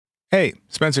Hey,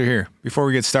 Spencer here. Before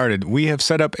we get started, we have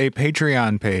set up a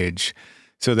Patreon page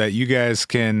so that you guys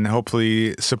can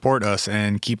hopefully support us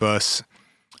and keep us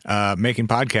making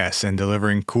podcasts and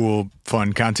delivering cool,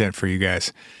 fun content for you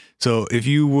guys. So if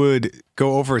you would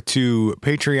go over to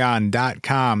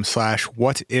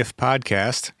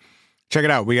patreon.com/whatifpodcast, check it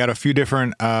out. We got a few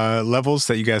different levels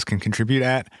that you guys can contribute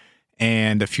at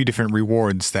and a few different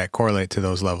rewards that correlate to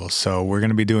those levels. So we're going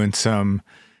to be doing some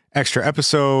extra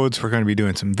episodes. We're going to be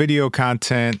doing some video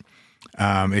content.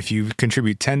 If you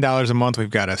contribute $10 a month, we've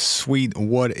got a sweet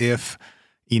What If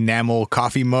enamel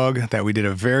coffee mug that we did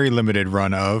a very limited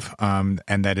run of,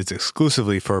 and that is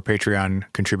exclusively for Patreon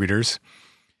contributors.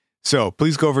 So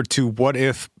please go over to What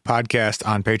If Podcast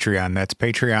on Patreon. That's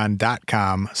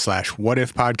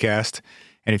patreon.com/whatifpodcast.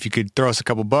 And if you could throw us a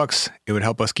couple bucks, it would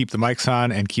help us keep the mics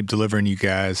on and keep delivering you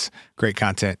guys great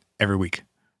content every week.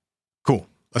 Cool.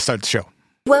 Let's start the show.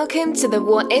 Welcome to the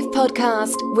What If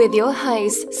Podcast with your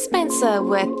hosts, Spencer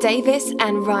Worth Davis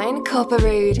and Ryan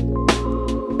Copperrood.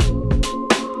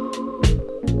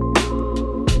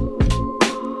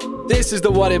 This is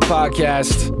the What If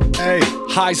Podcast. Hey.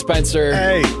 Hi, Spencer.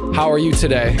 Hey. How are you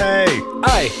today? Hey.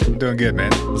 Hi. I'm doing good,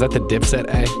 man. Was that the Dipset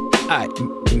A? Hi.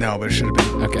 No, but it should have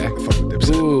been. Okay. Fuck with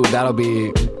Dipset. Ooh, that'll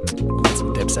be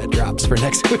some Dipset drops for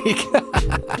next week.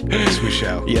 Yes, we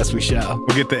shall. Yes, we shall.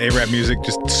 We'll get the A-Rap music,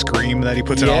 just scream that he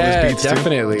puts in all his beats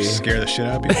definitely. too. Just scare the shit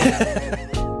out of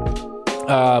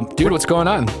people. Dude, what's going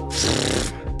on?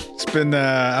 It's been,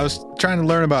 I was trying to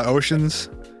learn about oceans,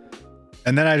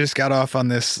 and then I just got off on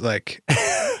this, like,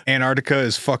 Antarctica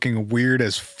is fucking weird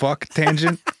as fuck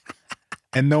tangent,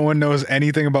 and no one knows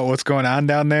anything about what's going on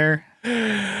down there.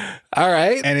 All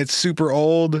right. And it's super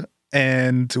old,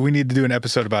 and we need to do an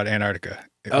episode about Antarctica.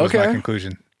 It was my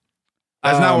conclusion.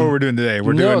 That's not what we're doing today.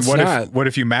 We're doing what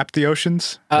if you mapped the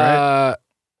oceans, right?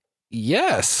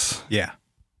 Yes. Yeah.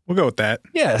 We'll go with that.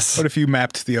 Yes. What if you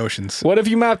mapped the oceans? What if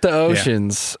you mapped the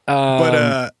oceans? Yeah.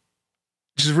 But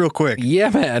just real quick. Yeah,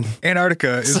 man.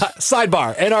 Antarctica is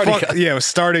sidebar. Antarctica. Yeah,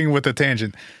 starting with a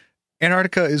tangent.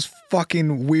 Antarctica is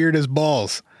fucking weird as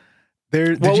balls.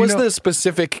 What was the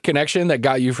specific connection that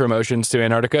got you from oceans to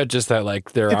Antarctica? Just that,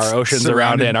 like, there are oceans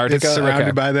around Antarctica? It's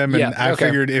surrounded by them, and yeah, I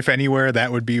figured if anywhere,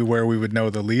 that would be where we would know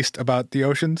the least about the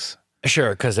oceans. Sure,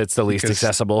 because it's the least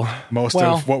accessible. Most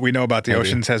of what we know about the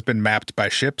oceans has been mapped by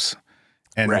ships,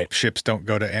 and ships don't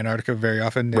go to Antarctica very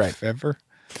often, if ever.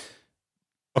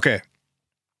 Okay.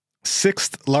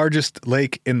 6th largest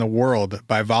lake in the world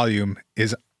by volume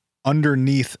is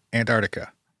underneath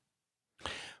Antarctica.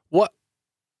 What?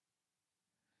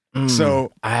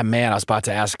 So, man, I was about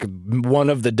to ask one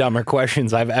of the dumber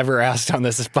questions I've ever asked on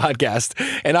this podcast,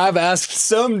 and I've asked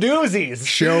some doozies.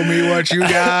 Show me what you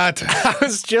got. I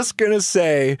was just going to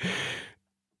say,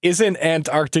 isn't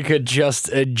Antarctica just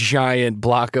a giant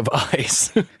block of ice?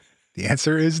 The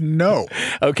answer is no.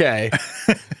 Okay.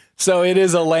 So it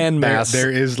is a landmass. There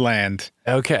is land.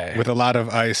 Okay. With a lot of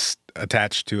ice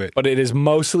attached to it. But it is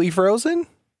mostly frozen?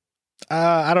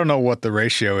 I don't know what the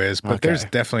ratio is, but there's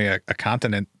definitely a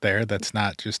continent there that's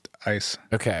not just ice.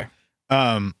 Okay.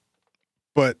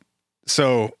 But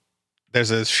so there's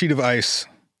a sheet of ice,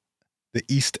 the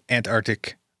East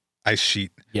Antarctic ice sheet.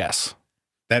 Yes.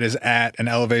 That is at an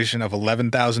elevation of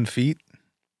 11,000 feet.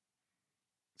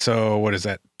 So what is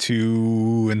that?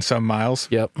 2 and some miles?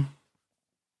 Yep.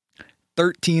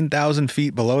 13,000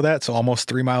 feet below that, so almost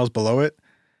 3 miles below it,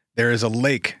 there is a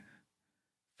lake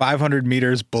 500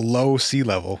 meters below sea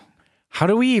level. How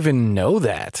do we even know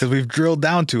that? Because we've drilled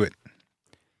down to it.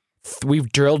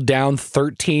 We've drilled down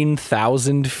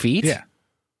 13,000 feet? Yeah.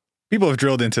 People have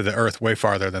drilled into the earth way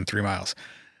farther than 3 miles.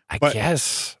 I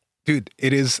guess. Dude,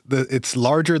 it's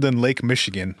larger than Lake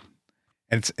Michigan,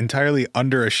 and it's entirely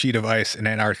under a sheet of ice in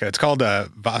Antarctica. It's called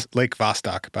Lake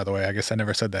Vostok, by the way. I guess I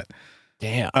never said that.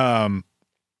 Damn.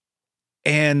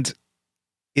 And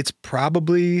it's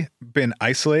probably been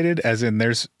isolated, as in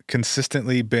there's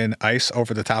consistently been ice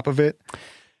over the top of it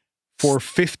for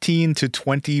 15 to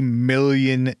 20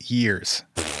 million years.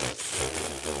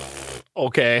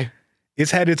 Okay.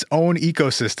 It's had its own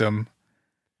ecosystem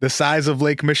the size of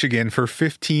Lake Michigan for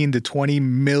 15 to 20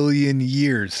 million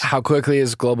years. How quickly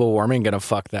is global warming going to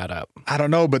fuck that up? I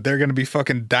don't know, but they're going to be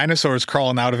fucking dinosaurs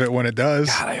crawling out of it when it does.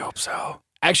 God, I hope so.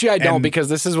 Actually, I don't, because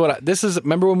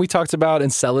remember when we talked about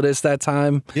Enceladus that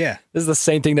time? Yeah. This is the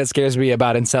same thing that scares me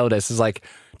about Enceladus, is like,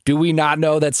 do we not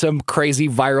know that some crazy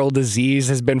viral disease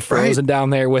has been frozen down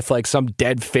there with like some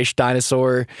dead fish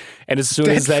dinosaur? And as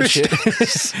soon as that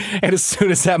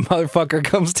motherfucker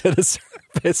comes to the surface,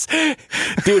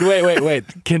 Dude, wait.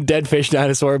 Can Dead Fish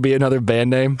Dinosaur be another band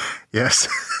name? Yes.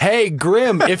 Hey,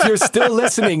 Grim, if you're still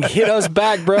listening, hit us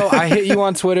back, bro. I hit you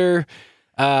on Twitter.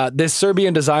 This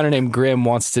Serbian designer named Grim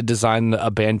wants to design a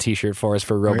band t-shirt for us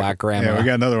for Robot Grandma. Yeah, we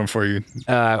got another one for you.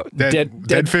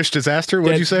 Dead Fish Disaster,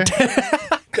 what'd you say?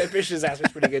 Dead Fish Disaster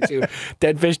is pretty good, too.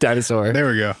 Dead Fish Dinosaur. There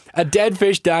we go. A dead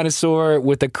fish dinosaur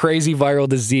with a crazy viral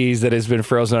disease that has been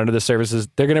frozen under the surfaces.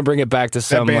 They're going to bring it back to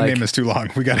some, that band name is too long.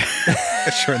 We got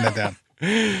to shorten that down.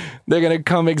 They're going to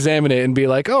come examine it and be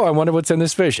like, oh, I wonder what's in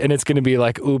this fish. And it's going to be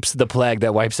like, oops, the plague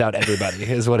that wipes out everybody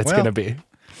is what it's going to be.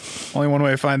 Only one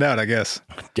way to find out, I guess.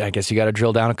 I guess you got to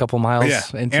drill down a couple miles. Yeah,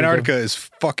 Antarctica is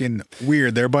fucking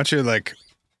weird. There are a bunch of like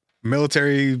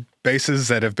military bases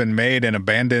that have been made and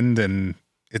abandoned, and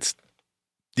it's,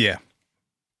 yeah.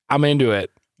 I'm into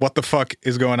it. What the fuck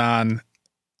is going on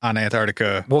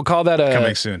Antarctica? We'll call that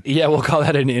coming soon. Yeah, we'll call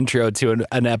that an intro to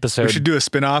an episode. We should do a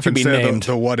spinoff instead of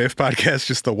the What If podcast,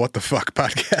 just the What the Fuck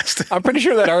podcast. I'm pretty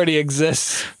sure that already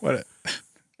exists. What?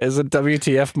 Is it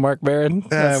WTF, Mark Barron?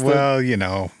 Well, you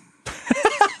know.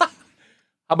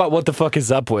 How about What the Fuck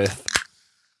is up with?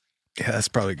 Yeah, that's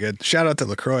probably good. Shout out to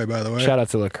LaCroix, by the way. Shout out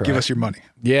to LaCroix. Give us your money.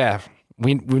 Yeah.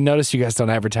 We noticed you guys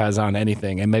don't advertise on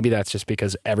anything, and maybe that's just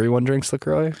because everyone drinks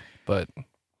LaCroix, but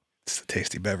it's a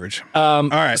tasty beverage. All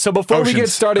right. So before we get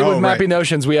started with Mapping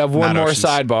Oceans, we have one more Oceans.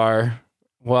 sidebar.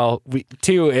 Well,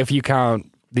 two if you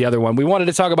count the other one. We wanted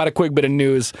to talk about a quick bit of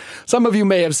news. Some of you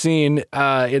may have seen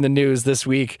in the news this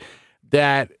week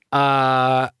that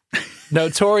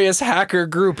notorious hacker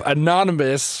group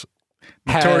Anonymous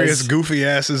Notorious goofy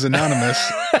asses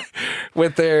Anonymous.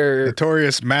 with their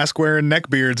Notorious mask wearing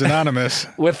neckbeards Anonymous.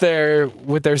 with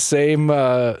their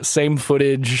same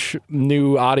footage,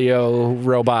 new audio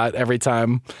robot every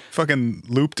time. Fucking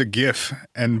looped a GIF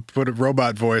and put a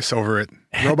robot voice over it.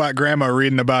 Robot grandma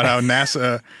reading about how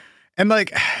NASA and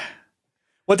like.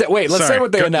 Let's say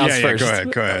what they announced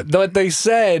first. Go ahead. What they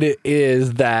said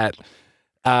is that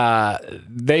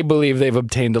they believe they've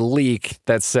obtained a leak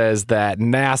that says that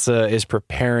NASA is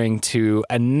preparing to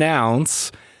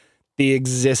announce the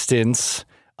existence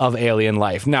of alien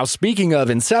life. Now, speaking of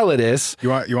Enceladus, You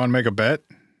want to make a bet?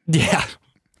 yeah,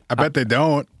 I bet they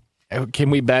don't. can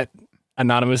we bet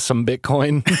Anonymous some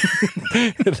Bitcoin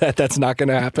that's not going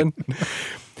to happen?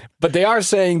 But they are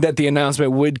saying that the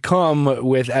announcement would come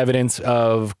with evidence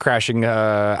of crashing.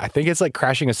 I think it's like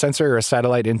crashing a sensor or a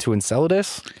satellite into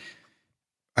Enceladus.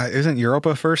 Isn't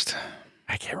Europa first?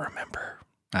 I can't remember.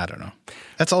 I don't know.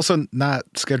 That's also not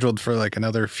scheduled for like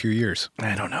another few years.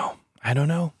 I don't know,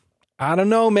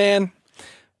 man.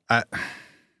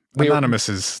 Anonymous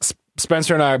is...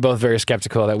 Spencer and I are both very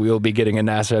skeptical that we will be getting a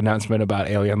NASA announcement about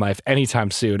alien life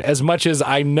anytime soon. As much as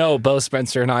I know both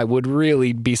Spencer and I would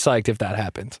really be psyched if that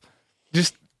happened.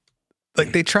 Just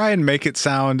like they try and make it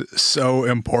sound so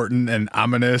important and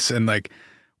ominous and like,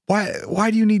 why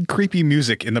do you need creepy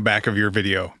music in the back of your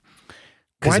video?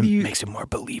 Why do you makes it more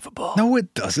believable? No,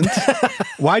 it doesn't.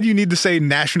 Why do you need to say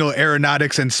National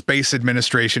Aeronautics and Space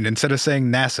Administration instead of saying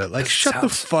NASA? Like, shut the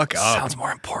fuck up. Sounds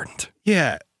more important.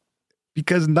 Yeah,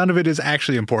 because none of it is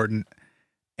actually important.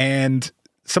 And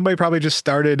somebody probably just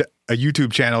started a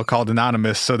YouTube channel called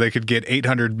Anonymous so they could get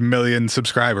 800 million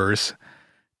subscribers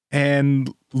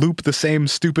and loop the same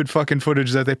stupid fucking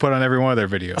footage that they put on every one of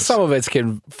their videos. Some of it's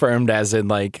confirmed as in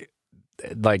like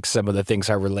some of the things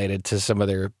are related to some of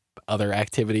their other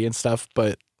activity and stuff.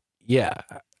 But yeah,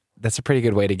 that's a pretty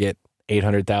good way to get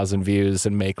 800,000 views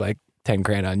and make like 10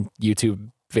 grand on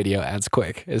YouTube video ads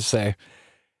quick, is say,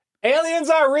 aliens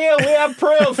are real. We have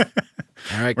proof.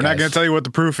 All right, we're not going to tell you what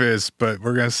the proof is, but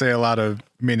we're going to say a lot of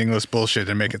meaningless bullshit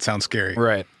and make it sound scary.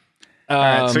 Right. All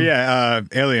right. So yeah,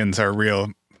 aliens are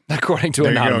real. According to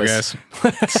there Anonymous. You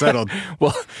go, guys. Settled.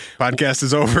 Well, podcast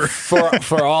is over.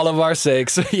 for all of our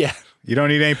sakes. Yeah. You don't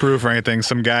need any proof or anything.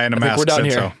 Some guy in a mask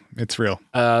said so. It's real.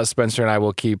 Spencer and I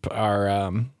will keep our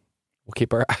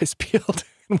eyes peeled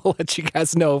and we'll let you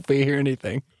guys know if we hear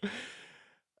anything.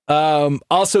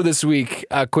 Also this week,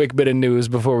 a quick bit of news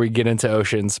before we get into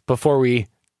oceans. Before we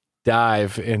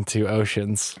dive into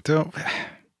oceans. I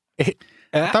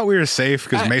thought we were safe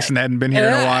because Mason hadn't been here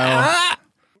in a while.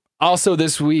 Also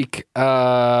this week,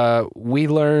 we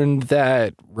learned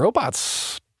that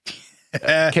robots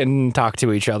can talk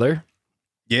to each other.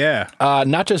 Yeah.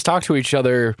 Not just talk to each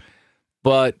other,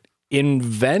 but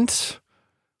invent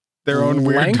their own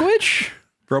weird language?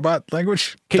 Robot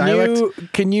language? Can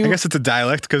you? I guess it's a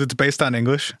dialect because it's based on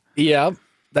English. Yeah,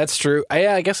 that's true.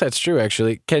 Yeah, I guess that's true,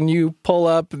 actually. Can you pull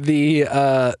up the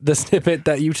snippet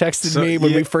that you texted me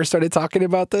when we first started talking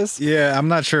about this? Yeah, I'm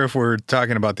not sure if we're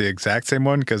talking about the exact same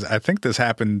one because I think this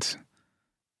happened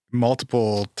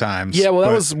multiple times. Yeah, well,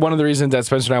 that was one of the reasons that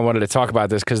Spencer and I wanted to talk about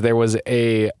this, because there was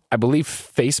I believe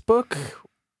Facebook.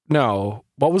 No,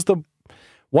 what was the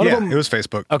one of them? It was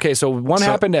Facebook. Okay, so one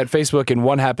happened at Facebook and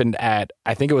one happened at,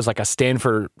 I think it was like a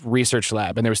Stanford research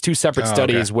lab, and there was two separate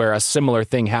studies where a similar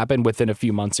thing happened within a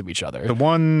few months of each other. The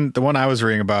one I was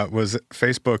reading about was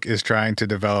Facebook is trying to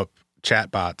develop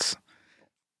chatbots.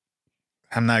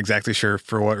 I'm not exactly sure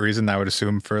for what reason. I would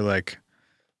assume for like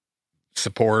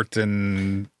support,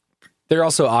 and they're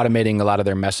also automating a lot of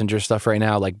their messenger stuff right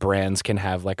now. Like brands can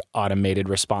have like automated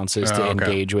responses to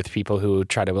engage with people who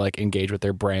try to like engage with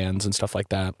their brands and stuff like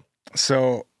that.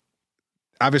 So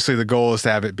obviously the goal is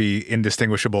to have it be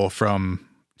indistinguishable from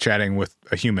chatting with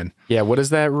a human. Yeah. What is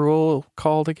that rule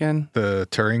called again? The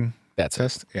Turing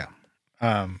test. Yeah.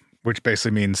 Which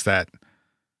basically means that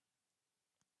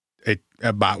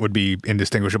a bot would be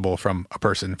indistinguishable from a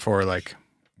person for like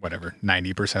whatever,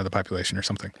 90% of the population or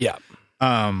something. Yeah.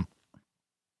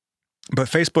 But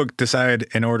Facebook decided,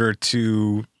 in order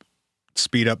to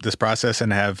speed up this process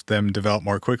and have them develop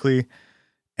more quickly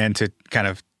and to kind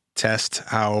of test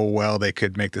how well they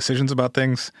could make decisions about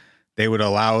things, they would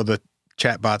allow the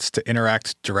chatbots to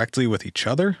interact directly with each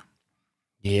other.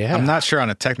 Yeah. I'm not sure on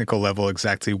a technical level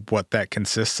exactly what that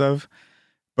consists of,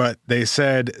 but they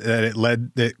said that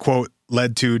it quote,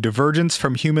 led to divergence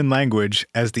from human language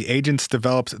as the agents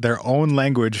developed their own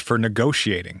language for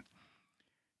negotiating.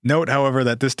 Note, however,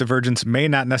 that this divergence may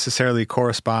not necessarily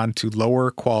correspond to lower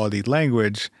quality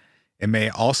language. It may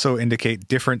also indicate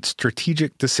different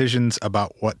strategic decisions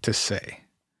about what to say.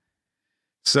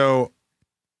 So,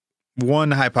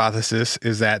 one hypothesis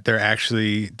is that they're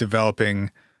actually developing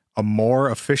a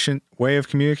more efficient way of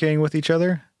communicating with each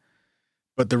other,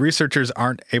 but the researchers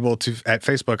at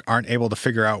Facebook aren't able to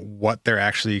figure out what they're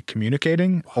actually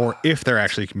communicating or if they're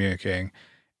actually communicating.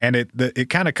 And it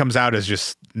kind of comes out as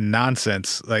just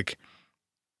nonsense. Like,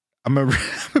 I'm going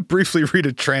to briefly read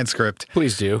a transcript.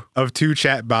 Please do. Of two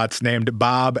chatbots named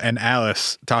Bob and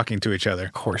Alice talking to each other.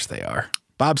 Of course they are.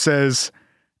 Bob says,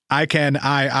 I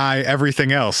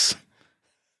everything else.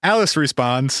 Alice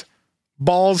responds,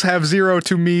 balls have 0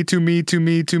 to me.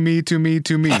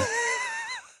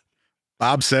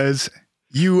 Bob says,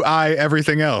 you,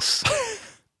 everything else.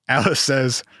 Alice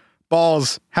says,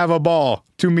 balls have a ball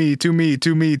to me. To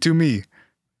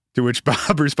which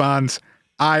Bob responds,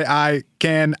 I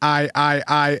can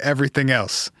everything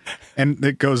else. And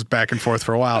it goes back and forth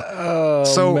for a while. Oh,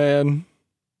 so, man.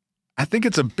 I think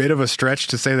it's a bit of a stretch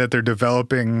to say that they're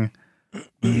developing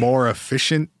more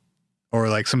efficient or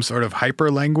like some sort of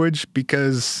hyper language,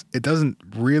 because it doesn't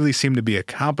really seem to be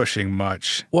accomplishing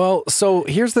much. Well, so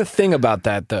here's the thing about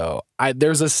that, though.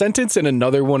 There's a sentence in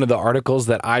another one of the articles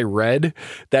that I read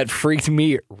that freaked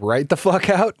me right the fuck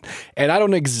out. And I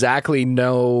don't exactly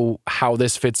know how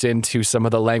this fits into some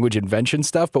of the language invention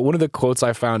stuff, but one of the quotes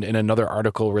I found in another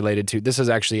article related to, this is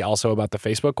actually also about the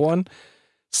Facebook one,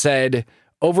 said,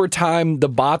 over time, the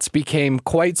bots became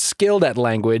quite skilled at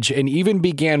language and even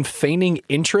began feigning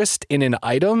interest in an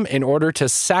item in order to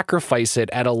sacrifice it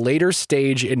at a later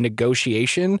stage in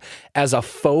negotiation as a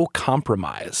faux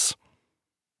compromise.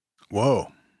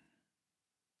 Whoa.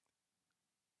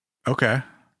 Okay.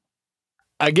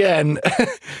 Again,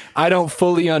 I don't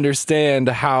fully understand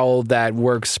how that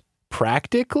works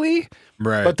practically.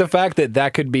 Right. But the fact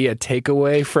that could be a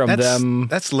takeaway from them.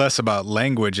 That's less about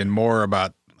language and more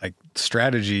about like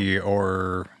strategy,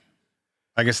 or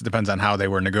I guess it depends on how they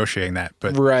were negotiating that.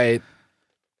 But right.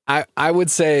 I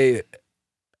would say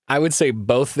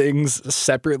both things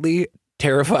separately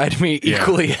terrified me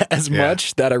equally as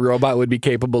much, that a robot would be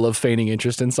capable of feigning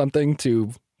interest in something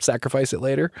to sacrifice it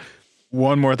later.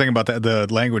 One more thing about the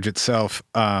language itself,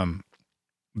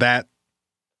 that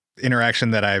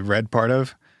interaction that I read part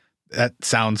of, that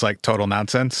sounds like total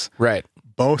nonsense. Right.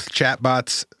 Both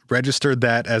chatbots registered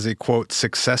that as a, quote,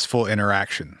 successful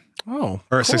interaction. Oh,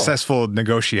 or a successful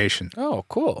negotiation. Oh,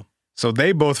 cool. So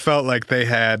they both felt like they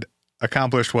had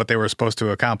accomplished what they were supposed to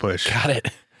accomplish. Got it.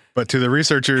 But to the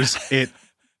researchers, it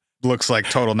looks like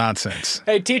total nonsense.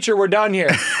 Hey, teacher, we're done here.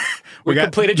 We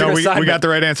completed your assignment. We got the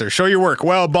right answer. Show your work.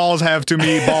 Well, balls have to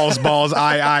me, balls,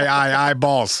 I,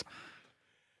 balls.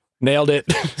 Nailed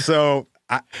it. So,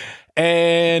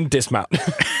 and dismount.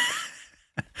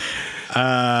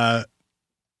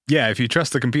 Yeah, if you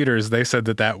trust the computers, they said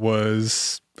that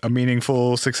was a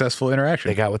meaningful, successful interaction.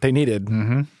 They got what they needed.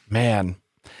 Mm-hmm. Man,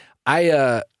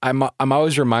 I'm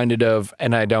always reminded of,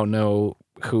 and I don't know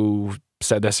who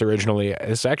said this originally.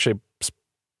 It's actually,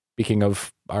 speaking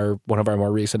of one of our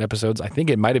more recent episodes, I think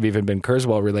it might have even been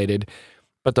Kurzweil related,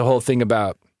 but the whole thing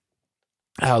about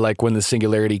how like when the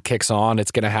singularity kicks on,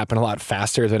 it's going to happen a lot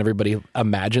faster than everybody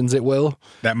imagines it will.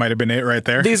 That might have been it right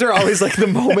there. These are always like the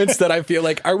moments that I feel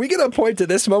like, are we going to point to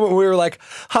this moment where we were like,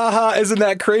 haha, isn't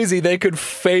that crazy? They could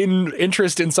feign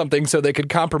interest in something so they could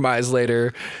compromise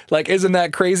later. Like, isn't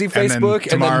that crazy, Facebook?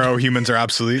 And then tomorrow humans are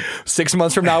obsolete. 6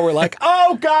 months from now, we're like,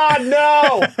 oh God,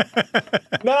 no,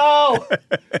 no.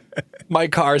 My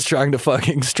car is trying to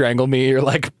fucking strangle me or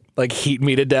like heat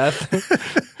me to death.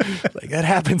 Like that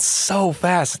happens so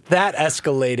fast. That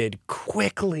escalated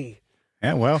quickly.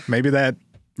 Yeah, well, maybe that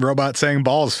robot saying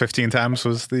balls 15 times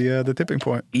was the tipping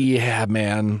point. Yeah,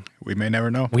 man. We may never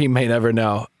know. We may never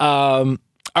know. All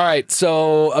right,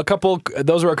 so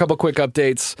those were a couple quick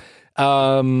updates.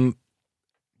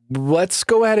 Let's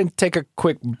go ahead and take a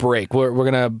quick break. We're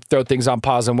going to throw things on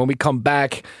pause, and when we come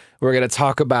back, we're going to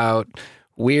talk about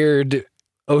weird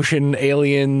ocean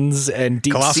aliens and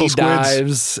deep sea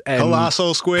dives and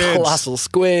colossal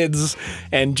squids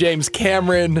and James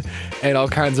Cameron and all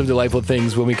kinds of delightful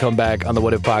things when we come back on the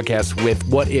What If podcast with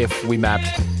What If We Mapped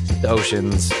the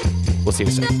Oceans. We'll see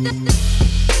you soon.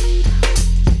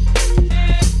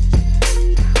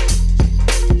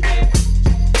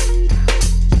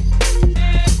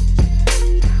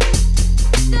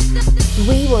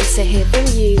 We want to hear from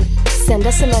you. Send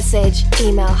us a message.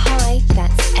 Email hi,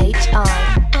 that's hi,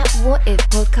 at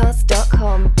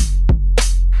whatifpodcast.com.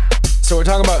 So we're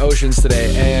talking about oceans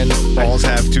today, and balls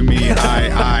have to me,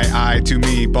 I to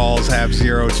me, balls have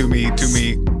zero to me.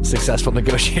 Successful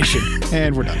negotiation.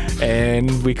 And we're done.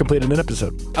 And we completed an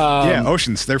episode. Yeah,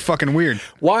 oceans, they're fucking weird.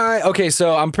 Why? Okay,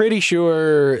 so I'm pretty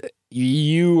sure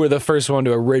you were the first one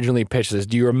to originally pitch this.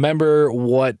 Do you remember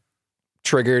what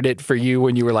triggered it for you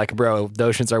when you were like, bro, the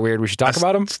oceans are weird, we should talk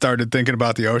about them? Started thinking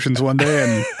about the oceans one day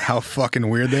and how fucking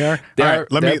weird they are. All right,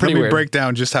 let me break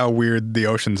down just how weird the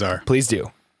oceans are. Please do.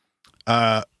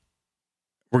 We're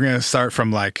going to start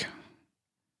from like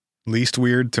least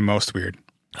weird to most weird.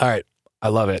 All right. I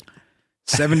love it.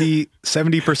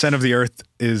 70% of the earth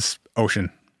is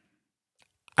ocean.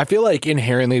 I feel like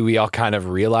inherently we all kind of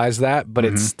realize that, but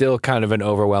it's still kind of an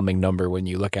overwhelming number when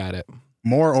you look at it.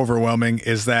 More overwhelming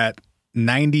is that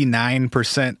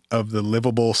 99% of the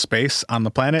livable space on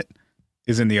the planet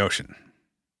is in the ocean.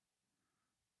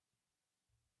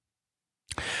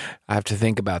 I have to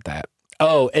think about that.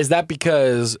 Oh, is that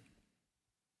because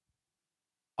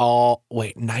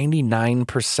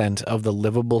 99% of the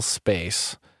livable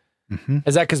space,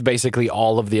 is that because basically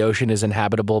all of the ocean is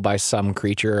inhabitable by some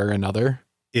creature or another?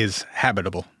 Is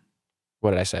habitable.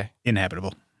 What did I say?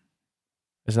 Inhabitable.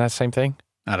 Isn't that the same thing?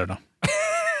 I don't know.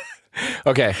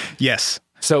 Okay. Yes.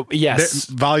 So, yes.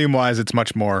 Volume-wise, it's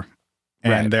much more.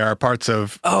 And there are parts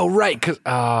of...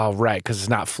 because it's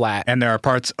not flat. And there are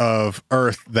parts of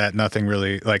Earth that nothing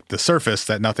really... Like the surface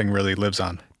that nothing really lives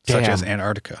on. Such as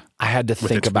Antarctica. I had to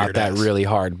think about that really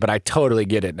hard, but I totally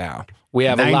get it now. We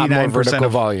have a lot more vertical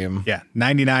volume. Yeah.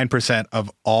 99%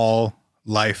 of all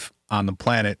life on the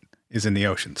planet is in the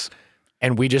oceans.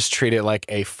 And we just treat it like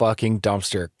a fucking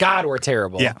dumpster. God, we're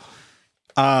terrible. Yeah.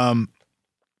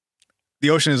 The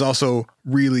ocean is also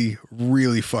really,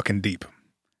 really fucking deep.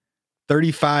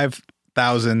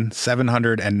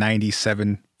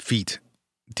 35,797 feet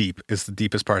deep is the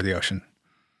deepest part of the ocean,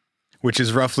 which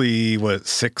is roughly,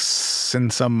 6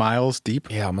 and some miles deep?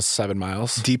 Yeah, almost 7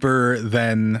 miles. Deeper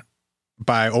than,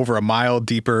 by over a mile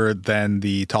deeper than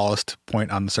the tallest point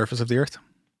on the surface of the earth.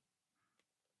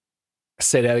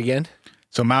 Say that again.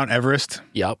 So Mount Everest,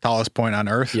 tallest point on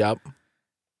earth,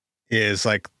 is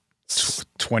like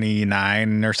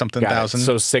 29 or something thousand.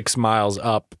 So 6 miles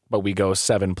up, but we go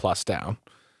 7+ down.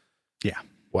 Yeah.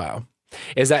 Wow.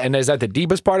 Is that the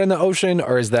deepest part in the ocean,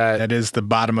 or is that... That is the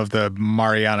bottom of the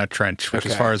Mariana Trench, which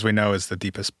as far as we know is the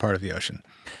deepest part of the ocean.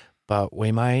 But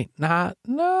we might not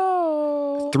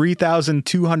know.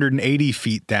 3,280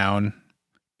 feet down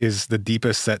is the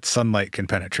deepest that sunlight can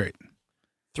penetrate.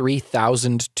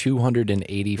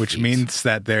 3,280 feet. Which means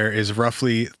that there is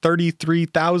roughly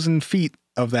 33,000 feet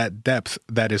of that depth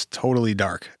that is totally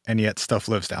dark, and yet stuff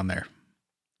lives down there.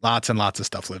 Lots and lots of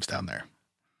stuff lives down there.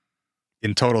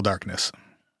 In total darkness.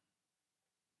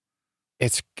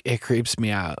 It creeps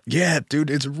me out. Yeah, dude,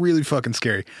 it's really fucking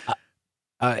scary.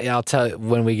 I'll tell you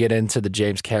when we get into the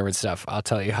James Cameron stuff. I'll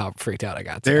tell you how freaked out I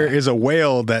got. There is a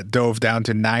whale that dove down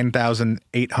to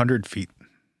 9,800 feet.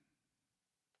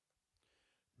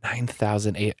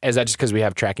 9,800. Is that just because we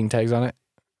have tracking tags on it?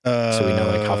 So we know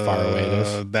like how far away it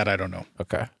is? That I don't know.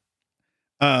 Okay.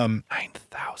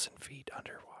 9,000 feet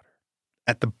underwater.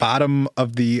 At the bottom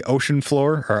of the ocean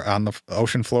floor, or on the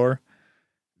ocean floor,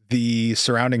 the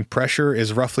surrounding pressure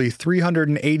is roughly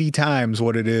 380 times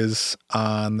what it is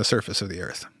on the surface of the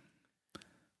earth.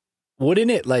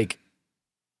 wouldn't it like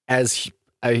as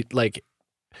I like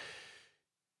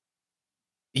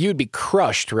you'd be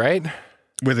crushed, right?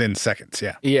 Within seconds,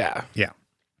 yeah. Yeah. Yeah.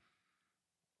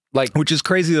 Like, Which is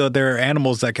crazy, though. There are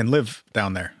animals that can live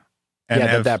down there. And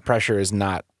yeah, that pressure is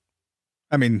not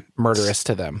I mean, murderous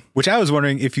to them. which I was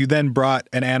wondering if you then brought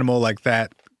an animal like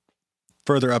that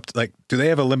further up, like, do they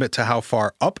have a limit to how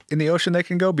far up in the ocean they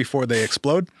can go before they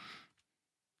explode?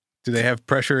 Do they have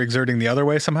pressure exerting the other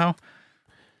way somehow?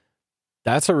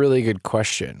 That's a really good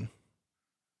question.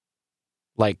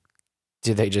 Like,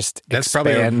 do they just That's expand?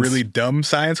 probably a really dumb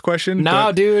science question. No,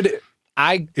 but dude.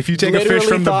 I if you take a fish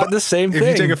from the same if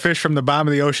thing. you take a fish from the bottom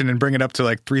of the ocean and bring it up to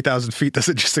like 3,000 feet, does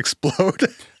it just explode?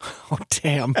 Oh,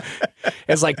 damn.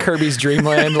 It's like Kirby's Dream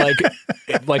Land,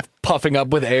 like puffing up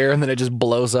with air and then it just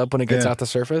blows up when it gets out the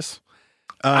surface.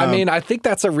 I mean, I think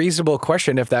that's a reasonable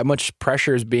question. If that much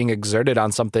pressure is being exerted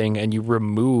on something and you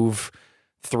remove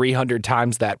 300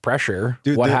 times that pressure,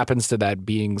 Dude, what happens to that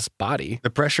being's body? The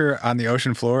pressure on the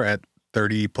ocean floor at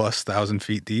 30,000+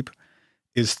 feet deep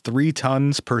is 3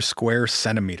 tons per square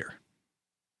centimeter.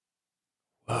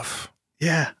 Oof.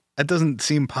 Yeah, that doesn't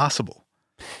seem possible.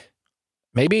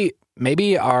 Maybe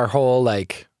our whole,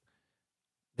 like,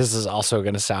 this is also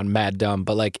going to sound mad dumb,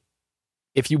 but like,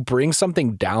 if you bring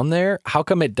something down there, how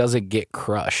come it doesn't get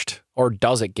crushed? Or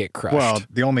does it get crushed? Well,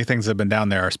 the only things that have been down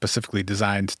there are specifically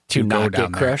designed to go not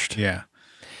down get there. crushed? Yeah.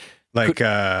 Like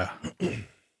the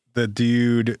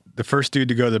first dude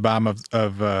to go to the bottom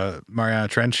of Mariana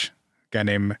Trench, a guy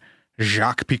named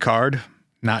Jacques Picard,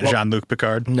 not Jean-Luc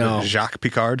Picard. No. But Jacques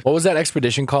Picard. What was that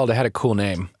expedition called? It had a cool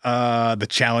name. The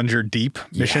Challenger Deep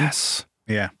mission. Yes.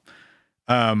 Yeah.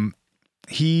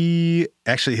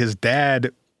 His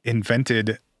dad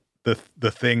invented the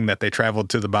thing that they traveled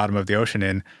to the bottom of the ocean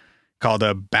in called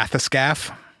a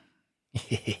bathyscaphe.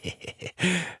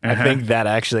 I think that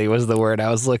actually was the word I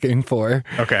was looking for.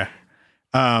 Okay.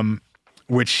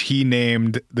 Which he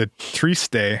named the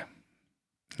Triste.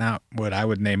 Not what I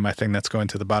would name my thing that's going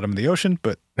to the bottom of the ocean,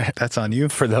 but that's on you.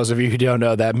 For those of you who don't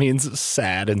know, that means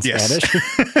sad in Spanish.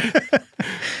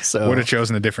 So Would have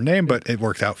chosen a different name, but it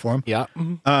worked out for him. yeah.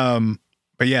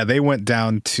 But yeah, they went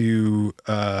down to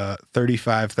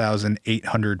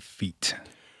 35,800 feet.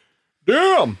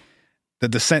 Damn. The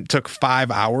descent took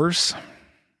 5 hours.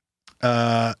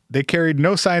 They carried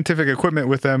no scientific equipment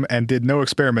with them and did no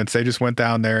experiments. They just went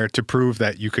down there to prove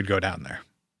that you could go down there.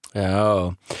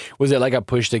 Oh. Was it like a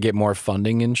push to get more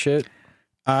funding and shit?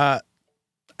 I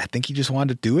think he just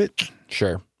wanted to do it.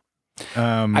 Sure.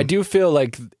 I do feel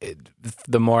like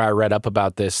the more I read up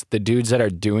about this, the dudes that are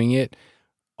doing it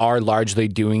are largely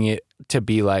doing it to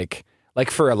be like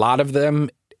for a lot of them,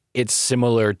 it's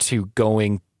similar to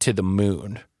going to the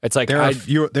moon. It's like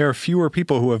there are fewer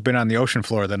people who have been on the ocean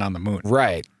floor than on the moon.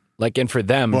 Right. Like, and for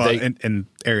them, Well, in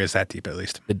areas that deep, at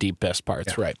least. the deepest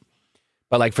parts, Yeah. right.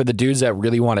 But like for the dudes that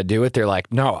really want to do it, they're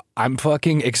like, no, I'm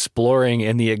fucking exploring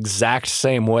in the exact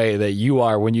same way that you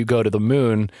are when you go to the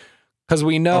moon. Because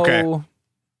we know. Okay.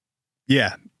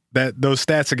 Yeah. Those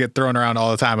stats that get thrown around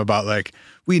all the time about like,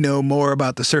 we know more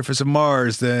about the surface of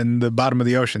Mars than the bottom of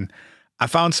the ocean. I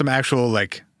found some actual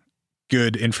like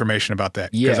good information about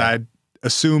that. Because Yeah. I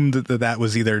assumed that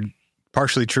was either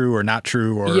partially true or not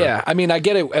true. Or Yeah. I mean, I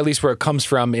get it, at least where it comes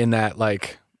from in that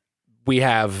like we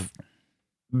have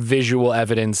visual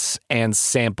evidence and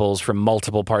samples from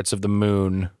multiple parts of the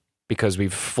moon because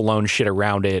we've flown shit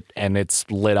around it and it's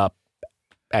lit up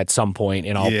at some point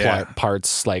in all Yeah.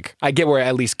 parts. Like, I get where,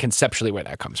 at least conceptually, where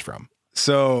that comes from.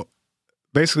 So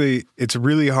basically, it's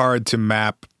really hard to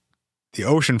map the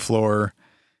ocean floor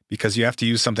because you have to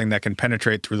use something that can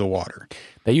penetrate through the water.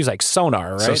 They use like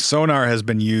sonar, right? So sonar has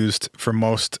been used for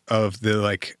most of the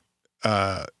like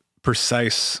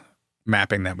precise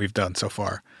mapping that we've done so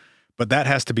far. But that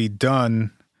has to be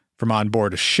done from on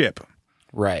board a ship.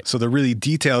 Right. So the really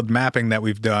detailed mapping that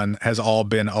we've done has all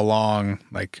been along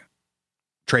like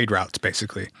trade routes,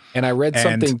 basically. And I read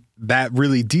And something. that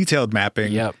really detailed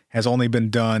mapping Yep. has only been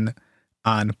done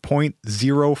on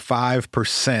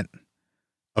 0.05%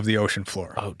 of the ocean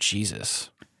floor. Oh, Jesus.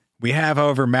 We have,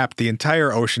 however, mapped the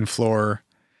entire ocean floor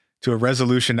to a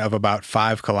resolution of about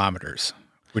 5 kilometers,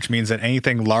 which means that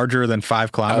anything larger than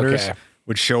 5 kilometers Okay.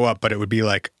 would show up, but it would be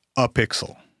like a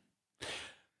pixel.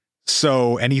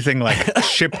 So anything like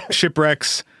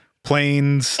shipwrecks,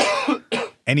 planes,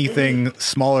 anything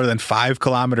smaller than 5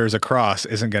 kilometers across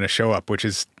isn't going to show up, which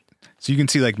is, so you can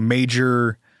see like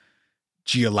major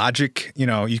geologic,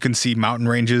 you can see mountain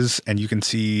ranges and you can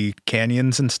see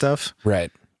canyons and stuff,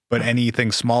 Right. but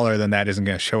anything smaller than that isn't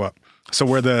going to show up. So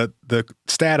where the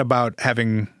stat about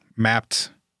having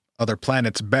mapped other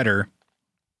planets better,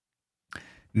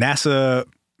 NASA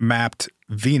mapped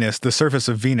Venus, the surface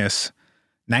of Venus,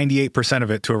 98%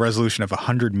 of it to a resolution of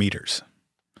 100 meters.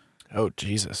 Oh,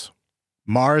 Jesus.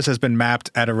 Mars has been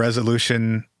mapped at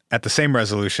the same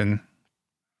resolution.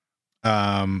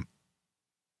 The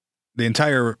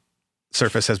entire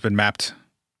surface has been mapped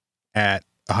at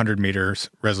 100 meters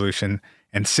resolution,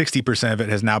 and 60% of it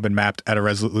has now been mapped at a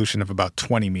resolution of about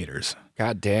 20 meters.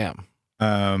 God damn.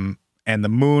 And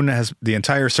the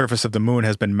entire surface of the moon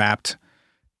has been mapped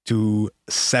to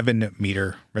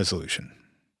 7-meter resolution.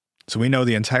 So we know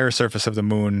the entire surface of the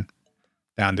moon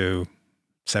down to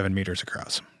 7 meters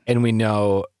across. And we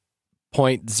know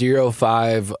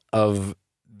 0.05 of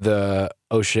the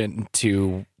ocean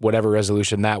to whatever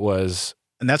resolution that was.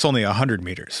 And that's only 100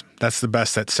 meters. That's the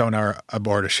best that sonar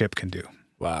aboard a ship can do.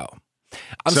 Wow.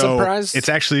 I'm surprised. It's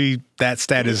actually, that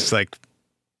stat is like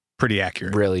pretty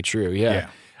accurate. Really true. Yeah.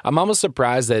 I'm almost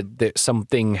surprised that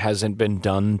something hasn't been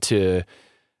done to,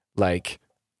 like,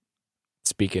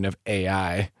 speaking of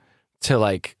AI, to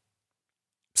like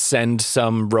send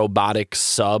some robotic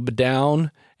sub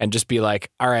down and just be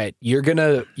like, all right, you're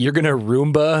gonna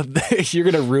Roomba you're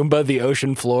gonna Roomba the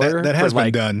ocean floor. That has for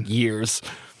been done years.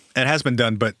 It has been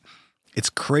done, but it's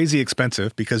crazy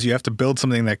expensive because you have to build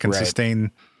something that can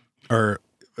sustain or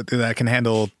that can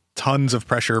handle tons of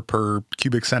pressure per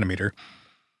cubic centimeter.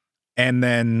 And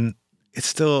then it's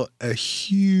still a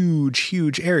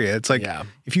huge area. It's like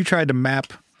if you tried to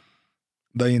map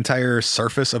the entire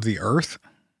surface of the Earth,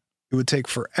 it would take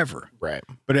forever. Right.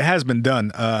 But it has been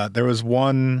done. There was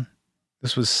one,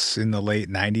 this was in the late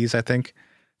 90s, I think.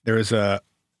 There was an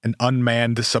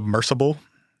unmanned submersible.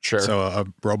 Sure. So a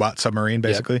robot submarine,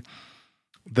 basically,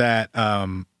 that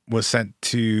was sent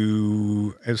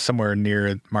to, it was somewhere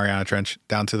near Mariana Trench,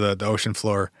 down to the ocean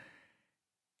floor.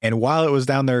 And while it was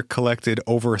down there, collected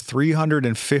over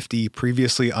 350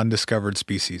 previously undiscovered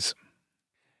species.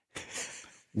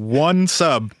 One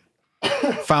sub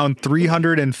found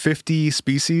 350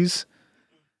 species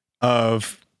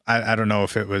of, I don't know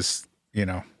if it was,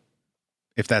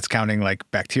 if that's counting like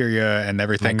bacteria and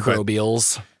everything.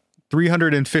 Microbials.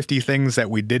 350 things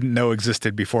that we didn't know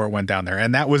existed before it went down there.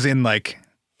 And that was in like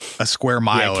a square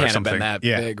mile or something. Have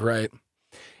been that big, right?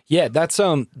 Yeah, that's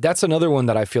another one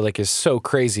that I feel like is so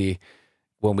crazy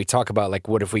when we talk about like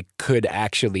what if we could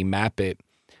actually map it.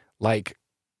 Like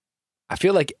I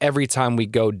feel like every time we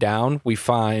go down, we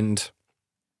find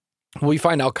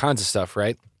all kinds of stuff,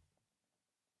 right?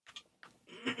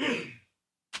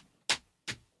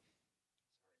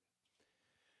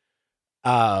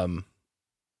 I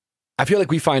feel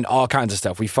like we find all kinds of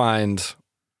stuff. We find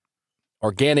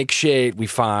organic shit. We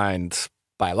find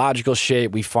biological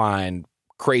shit. We find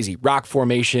crazy rock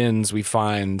formations. We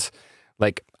find,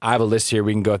 like, I have a list here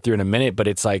we can go through in a minute, but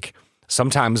it's like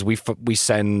sometimes we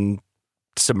send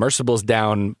submersibles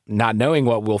down not knowing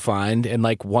what we'll find. And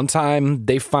like one time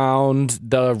they found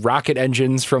the rocket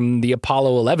engines from the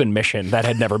Apollo 11 mission that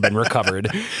had never been recovered.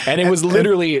 And it was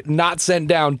literally not sent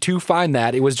down to find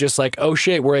that. It was just like, oh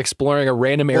shit, we're exploring a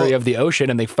random area of the ocean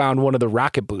and they found one of the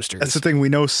rocket boosters. That's the thing. We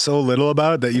know so little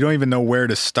about it that you don't even know where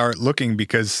to start looking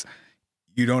because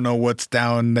you don't know what's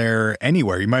down there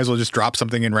anywhere. You might as well just drop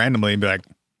something in randomly and be like,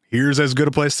 here's as good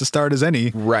a place to start as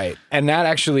any. Right. And that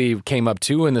actually came up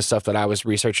too in the stuff that I was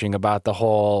researching about the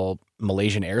whole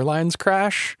Malaysian Airlines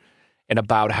crash and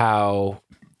about how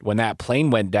when that plane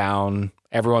went down,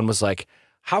 everyone was like,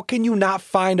 how can you not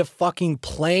find a fucking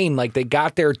plane? Like they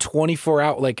got there 24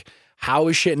 hours. Like how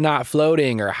is shit not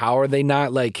floating or how are they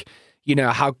not like,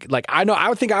 how, like, I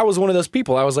would think I was one of those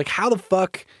people. I was like, how the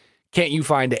fuck can't you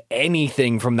find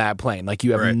anything from that plane? Like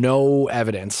you have no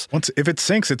evidence. If it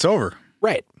sinks, it's over.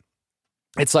 Right.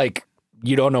 It's like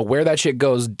you don't know where that shit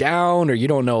goes down or you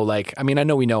don't know like I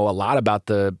know we know a lot about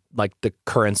the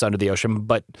currents under the ocean,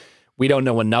 but we don't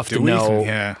know enough to know.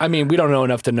 Yeah. We don't know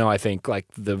enough to know, I think, like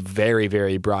the very,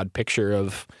 very broad picture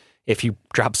of if you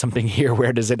drop something here,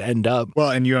 where does it end up?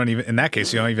 Well, and you don't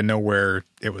even know where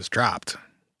it was dropped.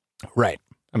 Right.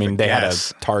 They had a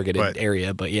targeted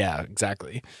area, but yeah,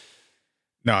 exactly.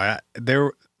 No,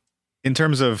 in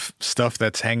terms of stuff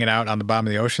that's hanging out on the bottom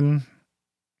of the ocean,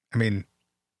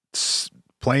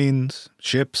 planes,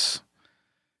 ships,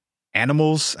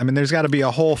 animals. There's got to be a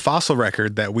whole fossil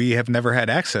record that we have never had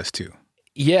access to.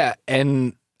 Yeah.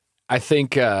 And I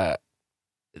think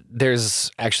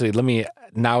there's actually,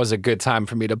 now is a good time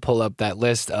for me to pull up that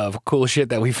list of cool shit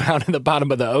that we found in the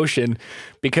bottom of the ocean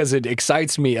because it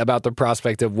excites me about the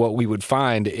prospect of what we would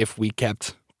find if we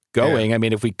kept going. Yeah.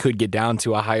 If we could get down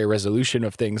to a higher resolution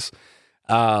of things.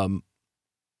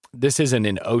 This isn't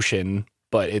an ocean,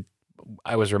 but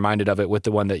I was reminded of it with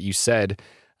the one that you said.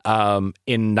 In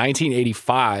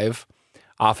 1985,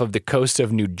 off of the coast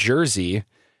of New Jersey,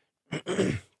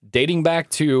 dating back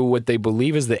to what they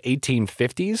believe is the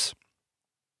 1850s.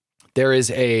 There is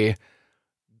a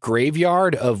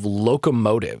graveyard of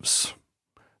locomotives.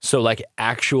 So like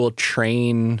actual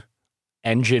train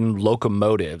engine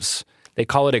locomotives. They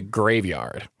call it a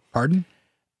graveyard. Pardon?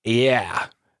 Yeah.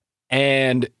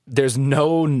 And there's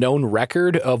no known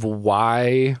record of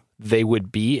why they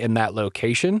would be in that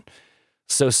location.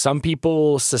 So some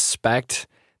people suspect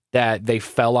that they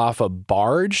fell off a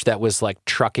barge that was like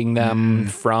trucking them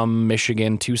from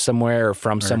Michigan to somewhere or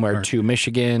from somewhere to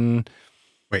Michigan.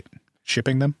 Wait,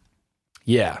 shipping them?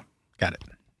 Yeah. Got it.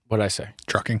 What'd I say?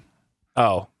 Trucking.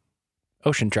 Oh,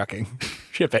 ocean trucking.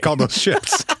 Shipping. Call those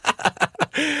ships.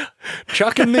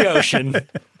 Trucking the ocean,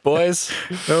 boys.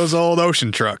 Those old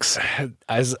ocean trucks.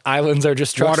 As islands are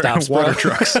just truck stops, bro. Water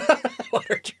trucks.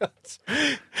 Water trucks.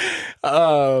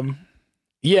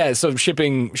 Yeah, so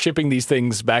shipping these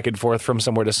things back and forth from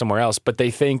somewhere to somewhere else, but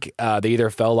they think they either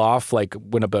fell off like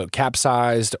when a boat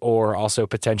capsized, or also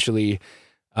potentially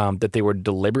that they were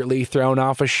deliberately thrown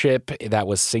off a ship that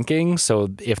was sinking. So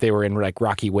if they were in like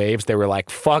rocky waves, they were like,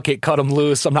 "Fuck it, cut them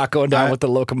loose. I'm not going down with the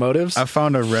locomotives." I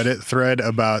found a Reddit thread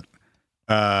about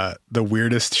the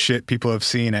weirdest shit people have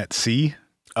seen at sea.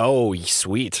 Oh,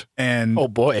 sweet. And oh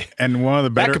boy, and one of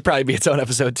the better, that could probably be its own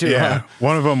episode too. Yeah, huh?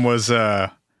 One of them was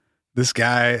this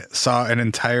guy saw an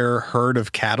entire herd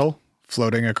of cattle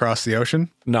floating across the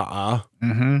ocean. Nuh-uh.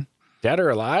 Mm-hmm. Dead or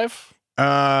alive?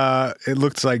 It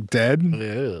looked like dead.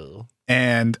 Ew.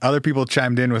 And other people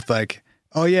chimed in with like,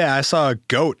 "Oh yeah, I saw a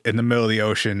goat in the middle of the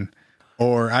ocean,"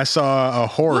 or "I saw a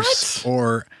horse,"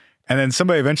 or, and then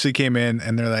somebody eventually came in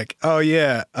and they're like, "Oh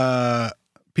yeah,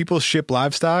 people ship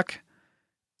livestock,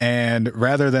 and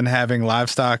rather than having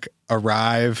livestock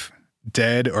arrive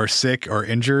dead or sick or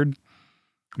injured,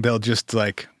 they'll just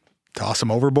like toss them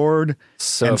overboard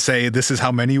and say, 'This is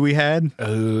how many we had.'"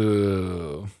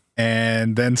 Ooh.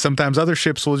 And then sometimes other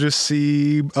ships will just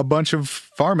see a bunch of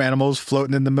farm animals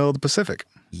floating in the middle of the Pacific.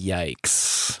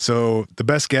 Yikes. So the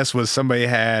best guess was somebody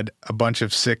had a bunch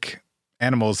of sick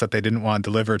animals that they didn't want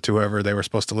to deliver to whoever they were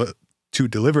supposed to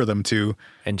deliver them to,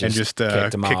 and just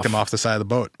kicked them off the side of the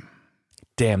boat.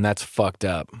 Damn, that's fucked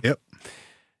up. Yep.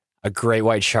 A great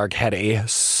white shark had a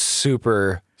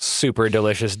super, super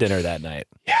delicious dinner that night.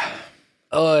 Yeah.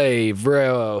 Oy,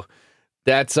 bro.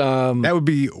 That's that would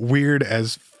be weird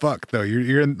as fuck though.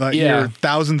 You're in like you're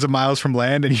thousands of miles from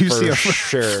land and you see a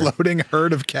floating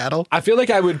herd of cattle. I feel like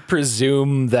I would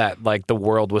presume that like the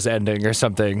world was ending or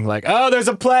something. Like, oh, there's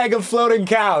a plague of floating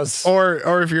cows.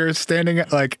 Or if you're standing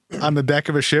like on the deck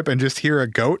of a ship and just hear a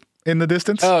goat in the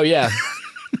distance. Oh yeah.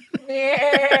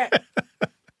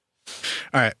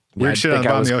 All right. Weird shit on the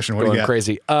bottom of the ocean. What do you got?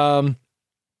 Crazy. Okay,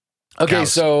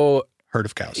 cows. so herd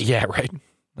of cows. Yeah, right.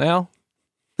 Well,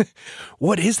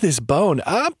 what is this bone?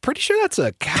 I'm pretty sure that's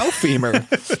a cow femur.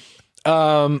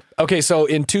 Okay, so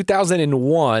in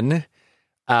 2001,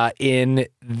 in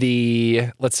the,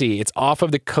 let's see, it's off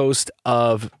of the coast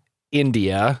of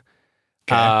India.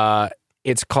 Okay.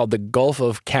 It's called the Gulf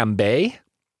of Cambay.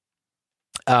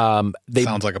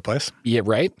 Sounds like a place. Yeah,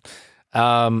 right.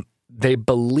 They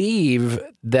believe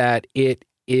that it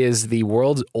is the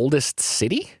world's oldest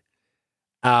city.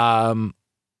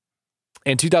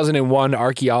 In 2001,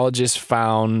 archaeologists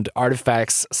found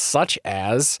artifacts such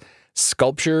as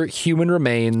sculpture, human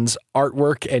remains,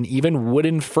 artwork, and even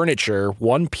wooden furniture,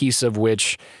 one piece of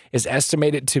which is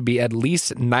estimated to be at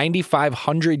least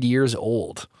 9,500 years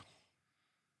old.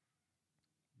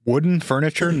 Wooden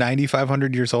furniture,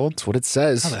 9,500 years old? That's what it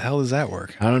says. How the hell does that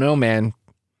work? I don't know, man.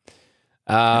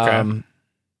 Okay.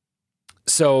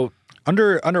 So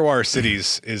underwater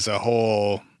cities is a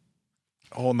whole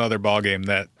nother ballgame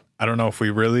that I don't know if we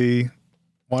really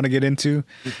want to get into,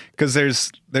 because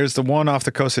there's the one off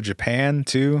the coast of Japan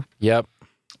too. Yep.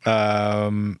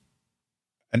 An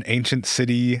ancient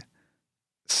city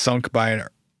sunk by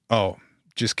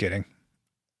just kidding.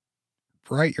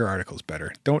 Write your articles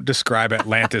better. Don't describe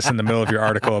Atlantis in the middle of your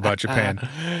article about Japan.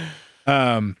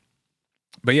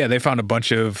 But yeah, they found a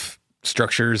bunch of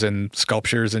structures and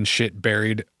sculptures and shit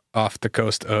buried off the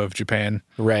coast of Japan.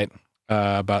 Right.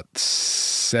 About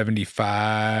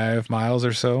 75 miles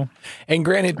or so. And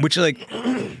granted, which like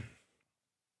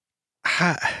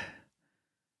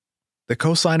the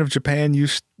coastline of Japan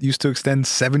used to extend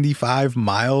 75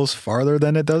 miles farther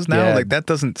than it does now. Yeah. Like that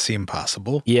doesn't seem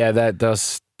possible. Yeah, that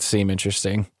does seem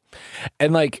interesting.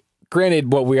 And like,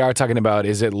 granted, what we are talking about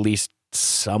is at least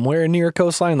somewhere near a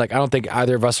coastline. Like, I don't think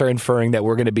either of us are inferring that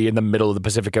we're going to be in the middle of the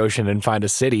Pacific Ocean and find a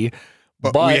city.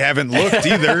 But we haven't looked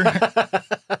either.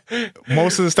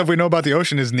 Most of the stuff we know about the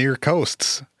ocean is near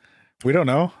coasts. We don't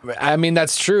know. I mean,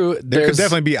 that's true. There could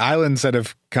definitely be islands that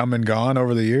have come and gone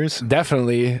over the years.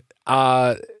 Definitely.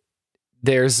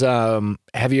 There's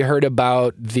have you heard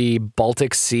about the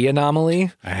Baltic Sea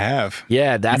anomaly? I have.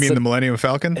 Yeah, that's You mean the Millennium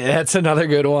Falcon? that's another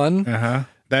good one. Uh-huh.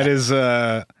 That is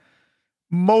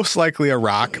most likely a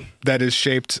rock that is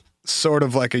shaped sort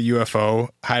of like a UFO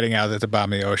hiding out at the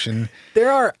bottom of the ocean.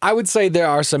 I would say there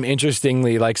are some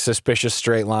interestingly like suspicious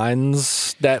straight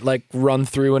lines that like run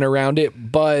through and around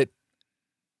it, but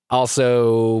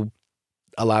also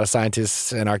a lot of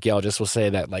scientists and archaeologists will say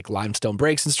that like limestone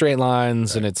breaks in straight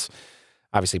lines, and it's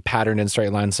obviously patterned in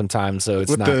straight lines sometimes. So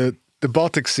it's With not the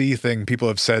Baltic Sea thing, people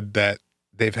have said that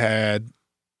they've had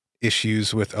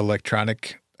issues with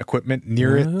electronic equipment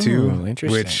near it too,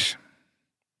 interesting. which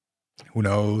who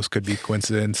knows, could be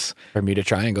coincidence. Bermuda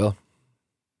Triangle.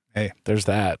 Hey, There's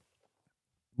that.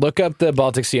 Look up the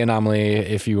Baltic Sea anomaly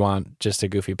if you want just a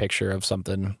goofy picture of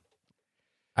something.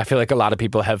 I feel like a lot of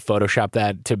people have photoshopped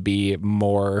that to be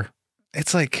more.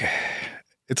 it's like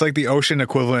the ocean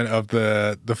equivalent of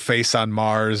the face on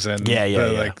Mars and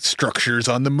like structures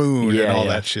on the moon and all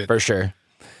that shit for sure.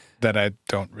 that I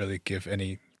don't really give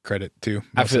any credit to.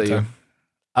 I feel you.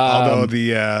 Although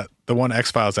the one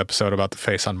X-Files episode about the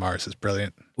face on Mars is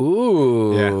brilliant.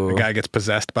 Ooh. Yeah, the guy gets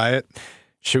possessed by it.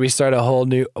 Should we start a whole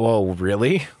new? Oh,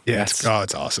 really? Yeah, it's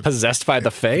awesome. Possessed by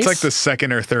the face? It's like the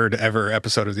second or third ever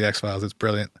episode of the X-Files. It's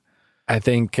brilliant. I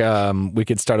think we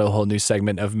could start a whole new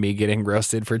segment of me getting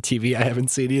roasted for TV I haven't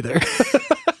seen either.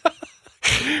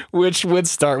 Which would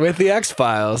start with the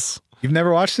X-Files. You've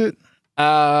never watched it?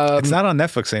 It's not on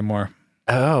Netflix anymore.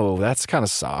 Oh, that's kind of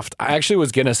soft. I actually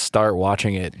was going to start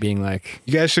watching it, being like...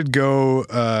 You guys should go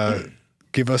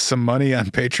give us some money on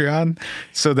Patreon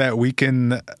so that we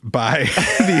can buy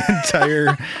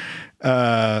the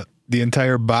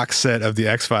entire box set of the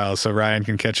X-Files so Ryan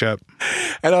can catch up.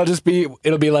 And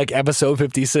it'll be like episode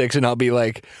 56, and I'll be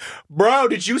like, bro,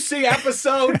 did you see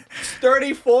episode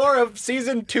 34 of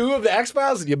season 2 of the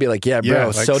X-Files? And you'll be like, yeah, bro,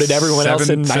 like so did everyone else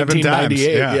in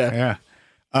 1998. Yeah.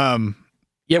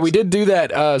 Yeah, we did do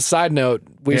that. Side note,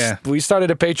 we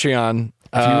started a Patreon.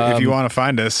 If you want to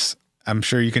find us, I'm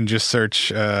sure you can just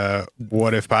search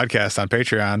What If Podcast on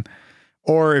Patreon.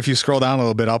 Or if you scroll down a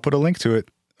little bit, I'll put a link to it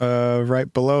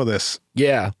right below this.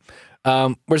 Yeah.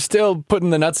 We're still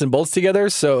putting the nuts and bolts together,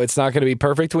 so it's not going to be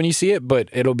perfect when you see it, but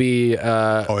it'll be...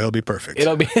 it'll be perfect.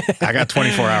 It'll be... I got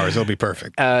 24 hours. It'll be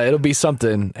perfect. It'll be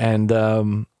something.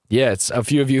 And it's a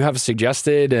few of you have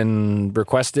suggested and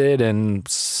requested, and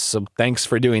so thanks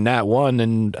for doing that one,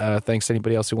 and thanks to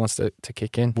anybody else who wants to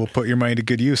kick in. We'll put your money to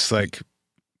good use, like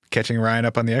catching Ryan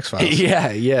up on the X-Files. Yeah,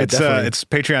 It's definitely. it's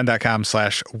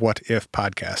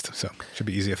patreon.com/whatifpodcast, so should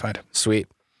be easy to find. Sweet.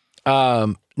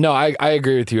 No, I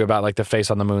agree with you about like the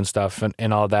face on the moon stuff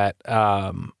and all that.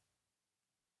 But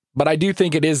I do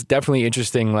think it is definitely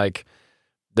interesting, like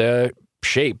the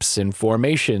shapes and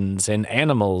formations and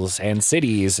animals and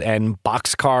cities and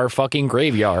boxcar fucking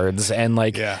graveyards. And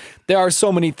like, there are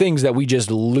so many things that we just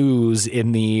lose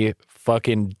in the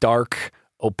fucking dark,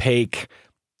 opaque,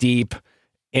 deep,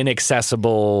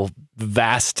 inaccessible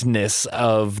vastness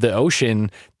of the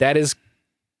ocean that is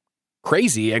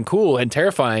crazy and cool and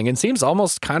terrifying and seems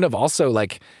almost kind of also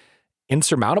like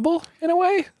insurmountable in a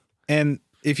way. And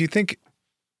if you think,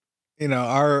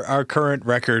 our current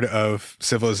record of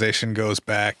civilization goes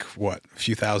back, a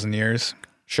few thousand years?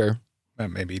 Sure.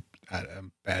 Maybe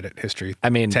I'm bad at history.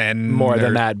 I mean, 10 more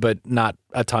than that, but not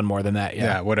a ton more than that.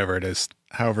 Yeah, whatever it is.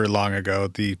 However long ago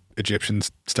the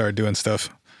Egyptians started doing stuff.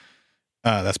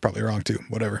 That's probably wrong too.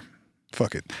 Whatever.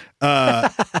 Fuck it.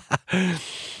 But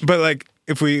like,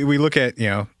 if we look at,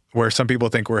 where some people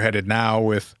think we're headed now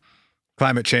with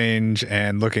climate change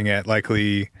and looking at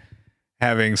likely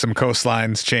having some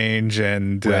coastlines change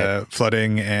and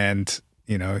flooding, and,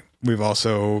 we've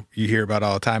also, you hear about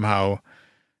all the time how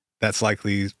that's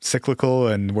likely cyclical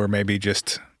and we're maybe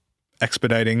just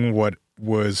expediting what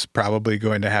was probably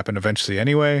going to happen eventually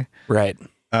anyway. Right.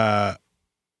 And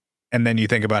then you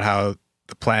think about how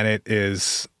the planet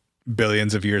is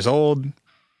billions of years old.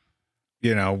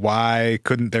 Why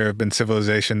couldn't there have been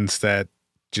civilizations that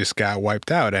just got wiped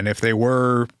out? And if there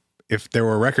were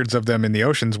records of them in the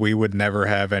oceans, we would never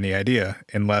have any idea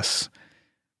unless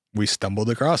we stumbled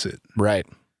across it. Right.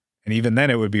 And even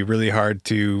then it would be really hard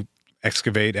to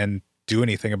excavate and do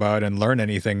anything about it and learn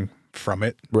anything from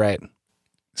it. Right.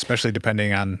 Especially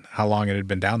depending on how long it had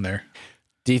been down there.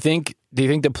 Do you think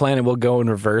the planet will go in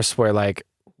reverse where like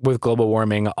with global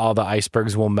warming, all the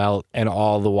icebergs will melt and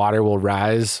all the water will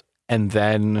rise, and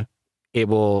then it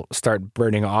will start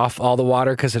burning off all the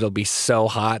water because it'll be so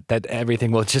hot that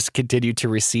everything will just continue to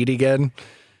recede again?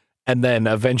 And then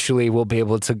eventually we'll be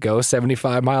able to go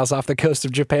 75 miles off the coast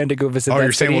of Japan to go visit that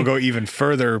you're saying city. we'll go even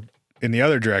further in the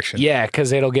other direction? Yeah,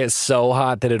 because it'll get so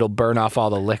hot that it'll burn off all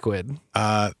the liquid.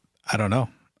 I don't know.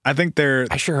 I think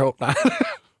I sure hope not.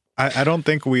 I don't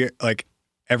think we, like,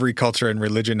 every culture and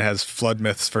religion has flood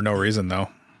myths for no reason, though.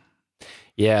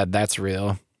 Yeah, that's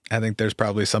real. I think there's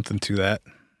probably something to that.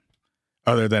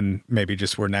 Other than maybe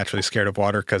just we're naturally scared of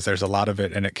water because there's a lot of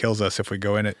it and it kills us if we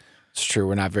go in it. It's true.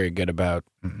 We're not very good about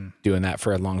doing that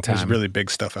for a long time. There's really big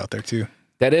stuff out there, too.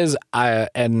 That is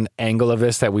an angle of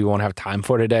this that we won't have time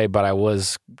for today, but I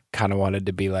was kind of wanted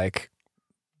to be like,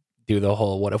 do the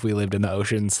whole what if we lived in the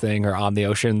oceans thing or on the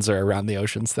oceans or around the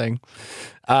oceans thing.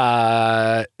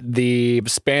 The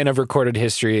span of recorded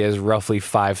history is roughly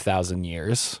 5,000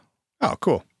 years. Oh,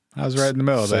 cool. I was right in the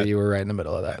middle of So that. you were right in the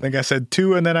middle of that. I think I said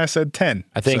 2 and then I said 10.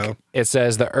 I think So, it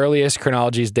says the earliest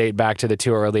chronologies date back to the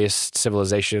 2 earliest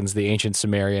civilizations, the ancient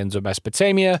Sumerians of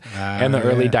Mesopotamia and the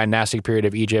early dynastic period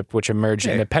of Egypt, which emerged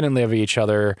independently of each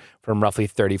other from roughly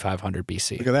 3,500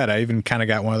 BC. look at that. I even kind of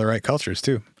got one of the right cultures,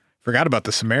 too. Forgot about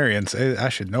the Sumerians. I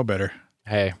should know better.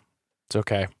 Hey, it's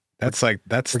okay. That's We're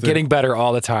the, getting better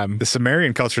all the time. the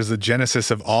Sumerian culture is the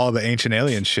genesis of all the ancient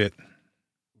alien shit.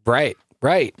 Right.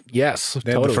 Yes,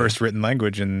 They totally. had the first written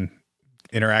language and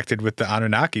interacted with the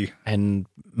Anunnaki. And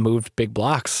moved big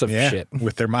blocks of shit.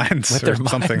 With their minds With or their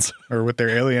something. minds. Or with their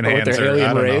alien Or with hands. their alien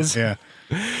I don't know. rays. Yeah.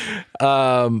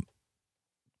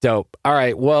 Dope. All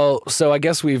right. Well, so I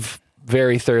guess we've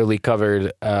very thoroughly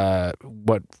covered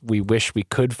what we wish we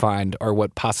could find or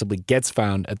what possibly gets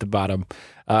found at the bottom.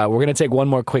 We're going to take one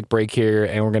more quick break here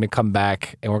and we're going to come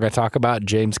back and we're going to talk about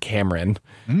James Cameron.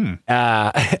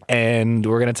 And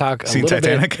we're going to talk Seen a little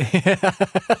Titanic? bit.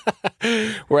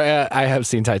 Where I have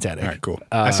seen Titanic. All right, cool.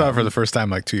 I saw it for the first time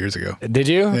like 2 years ago. Did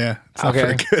you? Yeah. It's not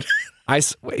pretty good.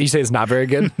 You say it's not very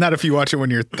good? Not if you watch it when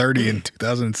you're 30 in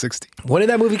 2016. When did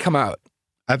that movie come out?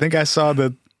 I think I saw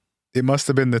it must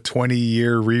have been the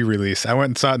 20-year re-release. I went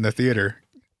and saw it in the theater.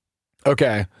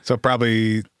 Okay. So it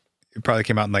probably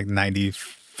came out in like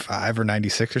 95 or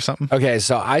 96 or something. Okay,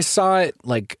 so I saw it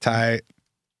like Titan.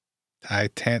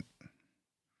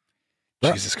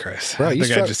 Bro. Jesus Christ. Bro, I you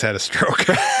think I just had a stroke.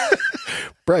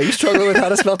 Bro, you struggling with how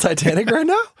to spell Titanic right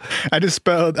now?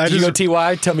 Did you go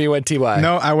TY? Tell me you went TY.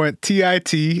 No, I went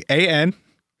TITAN.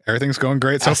 Everything's going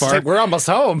great so far. We're almost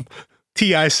home.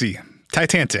 TIC.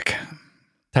 Titanic.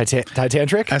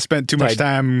 Titantric? I spent too much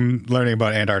time learning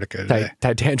about Antarctica today.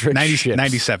 Titantric ships.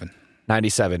 97.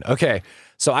 97. Okay.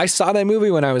 So I saw that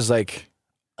movie when I was like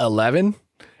 11,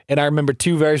 and I remember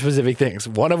 2 very specific things.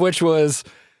 One of which was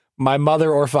my mother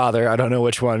or father, I don't know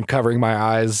which one, covering my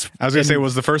eyes. I was going to say,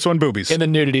 was the first one boobies? In the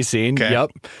nudity scene. Okay.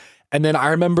 Yep. And then I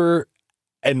remember,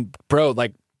 and bro,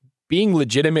 like being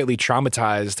legitimately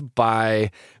traumatized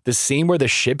by the scene where the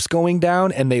ship's going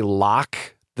down and they lock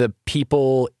the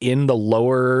people in the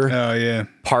lower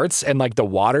parts and like the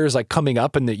water is like coming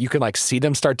up and that you can like see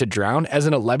them start to drown. As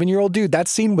an 11-year-old dude, that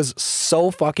scene was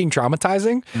so fucking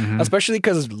traumatizing, especially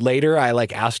because later I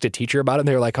like asked a teacher about it and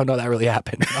they were like, oh no, that really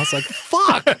happened. And I was like,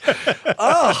 fuck.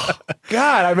 Oh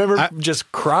God. I remember just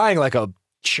crying like a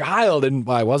child. And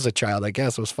well, I was a child, I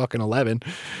guess. I was fucking 11.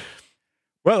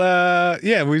 Well,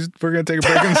 we're going to take a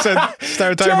break and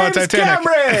start talking about James Titanic.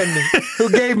 Cameron, who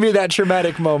gave me that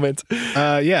traumatic moment.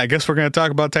 I guess we're going to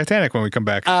talk about Titanic when we come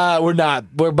back. We're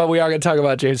not, but we are going to talk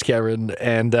about James Cameron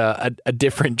and a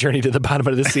different journey to the bottom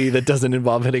of the sea that doesn't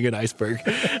involve hitting an iceberg.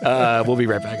 We'll be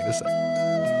right back in a second.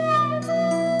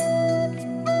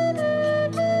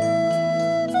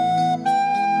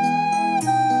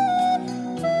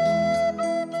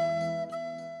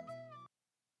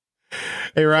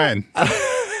 Hey, Ryan,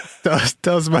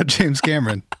 tell us about James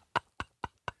Cameron.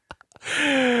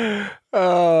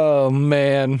 Oh,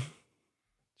 man.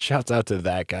 Shouts out to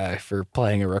that guy for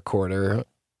playing a recorder.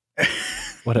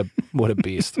 What a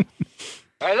beast.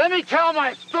 Hey, let me tell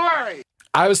my story.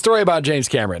 I have a story about James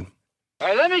Cameron.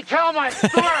 Hey, let me tell my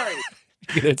story.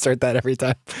 You can insert that every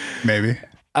time. Maybe.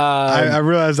 I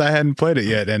realized I hadn't played it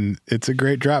yet, and it's a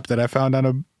great drop that I found on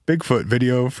a Bigfoot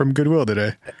video from Goodwill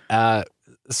today.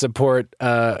 Support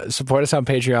us on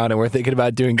Patreon, and we're thinking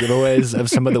about doing giveaways of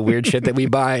some of the weird shit that we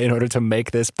buy in order to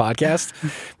make this podcast,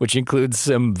 which includes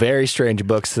some very strange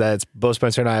books that both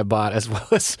Spencer and I have bought, as well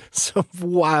as some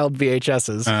wild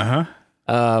VHSs.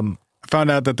 I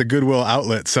found out that the Goodwill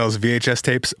outlet sells VHS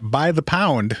tapes by the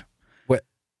pound. What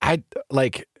I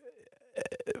like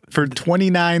for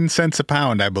 29 cents a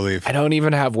pound, I believe. I don't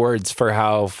even have words for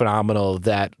how phenomenal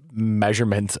that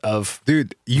measurement of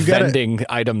you vending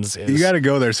items is. You got to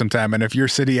go there sometime, and if your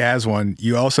city has one,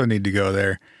 you also need to go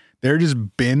there. There are just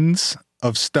bins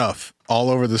of stuff all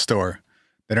over the store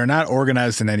that are not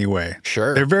organized in any way.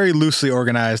 Sure. They're very loosely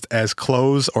organized as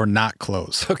close or not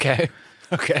close. Okay.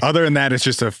 Other than that, it's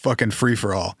just a fucking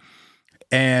free-for-all.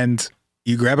 And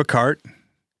you grab a cart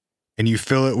and you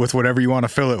fill it with whatever you want to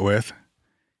fill it with,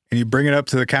 and you bring it up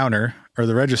to the counter or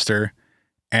the register,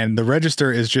 and the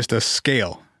register is just a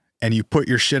scale, and you put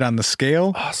your shit on the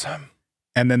scale. Awesome.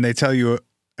 And then they tell you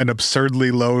an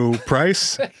absurdly low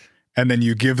price, and then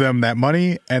you give them that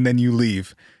money, and then you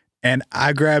leave. And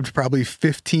I grabbed probably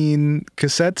 15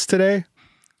 cassettes today,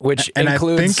 Which and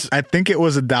includes I think it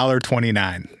was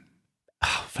 $1.29.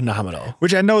 phenomenal.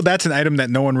 Which I know that's an item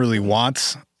that no one really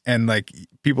wants, and like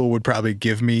people would probably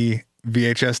give me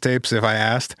VHS tapes if I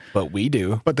asked. But we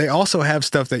do. But they also have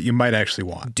stuff that you might actually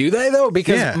want. Do they though?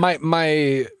 Because Yeah.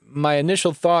 my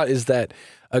initial thought is that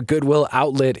a Goodwill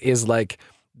outlet is like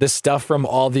the stuff from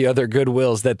all the other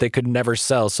Goodwills that they could never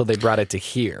sell, so they brought it to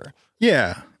here.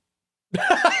 Yeah.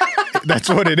 That's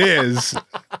what it is.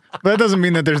 But that doesn't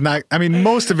mean that there's not. I mean,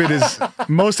 most of it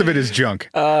is junk.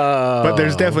 But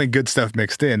there's definitely good stuff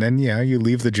mixed in. And yeah, you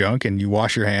leave the junk and you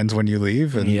wash your hands when you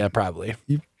leave, and Yeah, probably.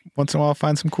 you once in a while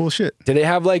find some cool shit. Do they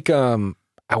have like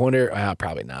I wonder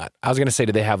probably not. I was gonna say,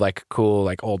 do they have like cool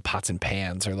like old pots and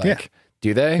pans or like Yeah.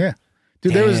 do they? Yeah.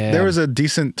 Dude, there Damn. was a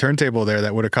decent turntable there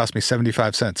that would have cost me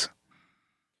 75 cents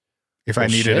if I Well,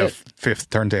 needed a shit. fifth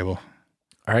turntable.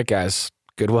 All right, guys.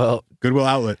 Goodwill. Goodwill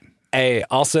outlet. Hey,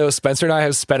 also Spencer and I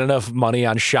have spent enough money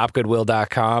on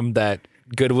shopgoodwill.com that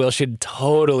Goodwill should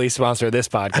totally sponsor this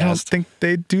podcast. I don't think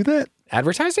they do that.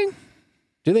 Advertising?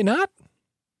 Do they not?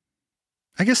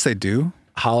 I guess they do.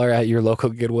 Holler at your local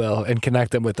Goodwill and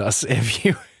connect them with us if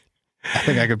you. I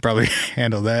think I could probably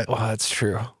handle that. Well, that's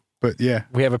true. But yeah,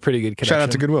 We have a pretty good connection. shout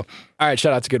out to Goodwill. All right,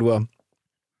 shout out to Goodwill.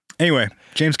 Anyway,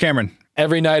 James Cameron.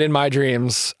 Every night in my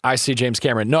dreams, I see James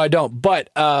Cameron. No, I don't. But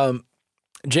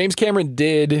James Cameron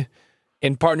did,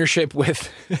 in partnership with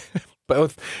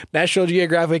both National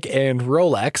Geographic and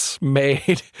Rolex,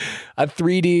 made a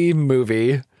 3D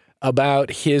movie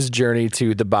about his journey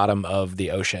to the bottom of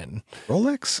the ocean.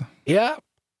 Rolex? Yeah.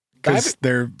 Because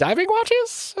they're. Diving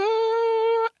watches?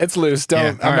 It's loose.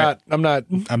 Don't. Yeah, all right. I'm not.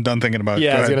 I'm done thinking about it.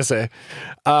 Yeah, Go I was ahead.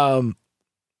 gonna say.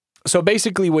 So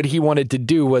basically, what he wanted to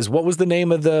do was, what was the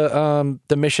name of the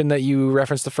mission that you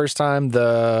referenced the first time?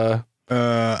 The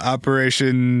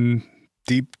Operation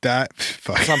Deep Dive.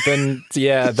 Fuck. something.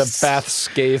 Yeah, the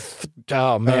Bathscath.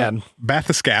 Oh man,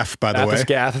 Bathyscaphe, by the way.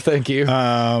 Bathyscath. Thank you.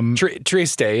 Tree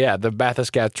Stay. Yeah, the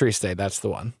Bathyscath Tree Stay. That's the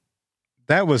one.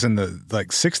 That was in the like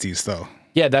 60s, though.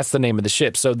 Yeah, that's the name of the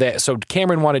ship. So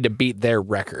Cameron wanted to beat their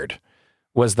record.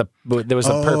 There was the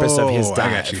purpose of his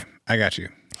dive. I got you.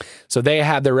 So they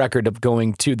had the record of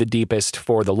going to the deepest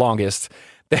for the longest.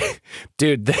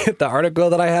 Dude, the article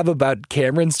that I have about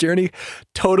Cameron's journey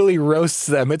totally roasts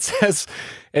them. It says,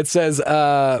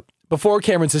 before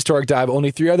Cameron's historic dive,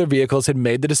 only 3 other vehicles had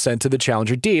made the descent to the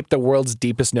Challenger Deep, the world's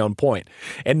deepest known point.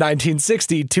 In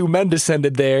 1960, 2 men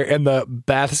descended there in the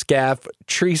Bathscath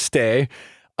Tree Stay,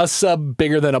 a sub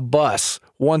bigger than a bus.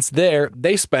 Once there,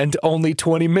 they spent only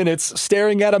 20 minutes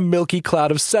staring at a milky cloud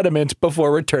of sediment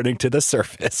before returning to the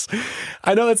surface.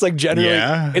 I know it's like generally,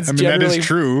 Yeah, it's I mean, generally that is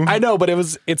true. I know, but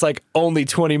it's like only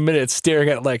 20 minutes staring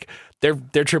at like their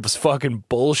trip was fucking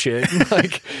bullshit.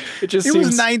 Like it just It seems.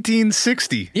 was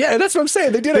 1960. Yeah, that's what I'm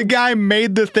saying. They did The it guy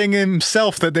made the thing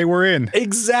himself that they were in.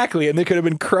 exactly, and they could have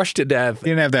been crushed to death. He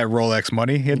didn't have that Rolex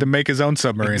money. He had to make his own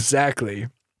submarine. Exactly.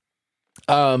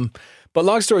 But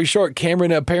long story short,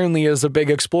 Cameron apparently is a big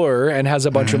explorer and has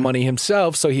a bunch of money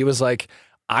himself. So he was like,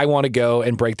 I want to go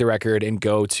and break the record and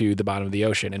go to the bottom of the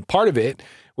ocean. And part of it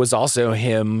was also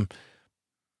him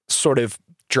sort of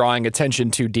drawing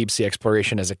attention to deep sea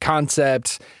exploration as a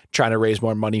concept, trying to raise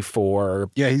more money for,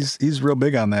 Yeah, he's real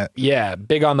big on that.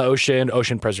 big on the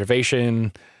ocean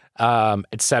preservation,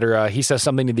 etc. He says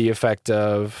something to the effect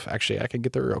of, actually, I can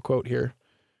get the real quote here.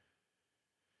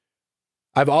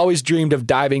 I've always dreamed of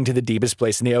diving to the deepest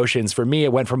place in the oceans. For me,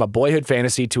 it went from a boyhood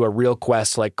fantasy to a real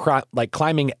quest, like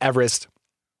climbing Everest.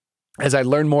 As I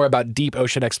learned more about deep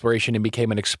ocean exploration and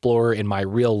became an explorer in my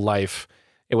real life,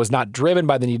 it was not driven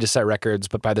by the need to set records,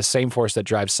 but by the same force that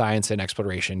drives science and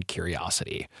exploration,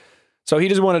 curiosity. So he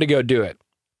just wanted to go do it.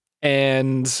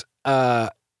 And I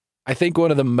think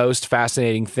one of the most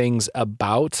fascinating things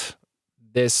about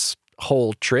this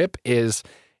whole trip is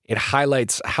it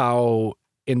highlights how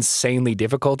insanely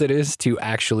difficult it is to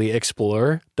actually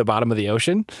explore the bottom of the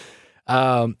ocean.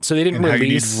 So they didn't And how you need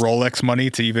release Rolex money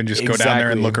to even just go down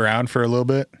there and Exactly. look around for a little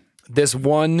bit. this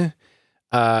one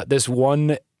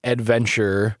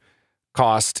adventure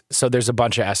cost. So there's a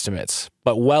bunch of estimates,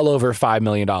 but well over $5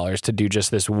 million to do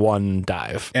just this one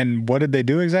dive. And what did they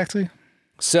do exactly?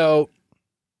 So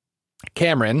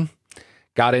Cameron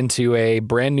got into a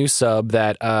brand new sub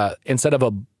that instead of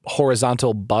a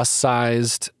horizontal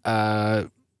bus-sized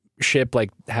ship like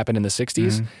happened in the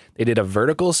 60s, they did a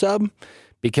vertical sub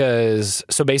because,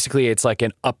 so basically it's like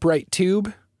an upright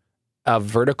tube, a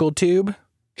vertical tube.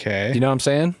 Okay. Do you know what I'm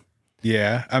saying?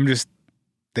 Yeah.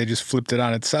 They just flipped it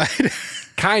on its side.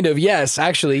 Kind of, yes.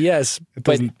 Actually, yes.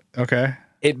 Okay.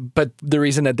 But the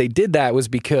reason that they did that was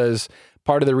because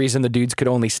part of the reason the dudes could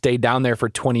only stay down there for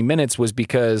 20 minutes was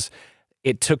because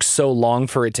it took so long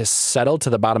for it to settle to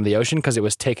the bottom of the ocean because it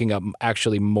was taking up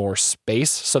actually more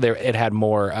space. So it had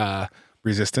more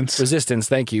resistance.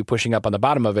 Thank you, pushing up on the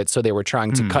bottom of it. So they were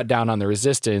trying to cut down on the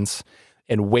resistance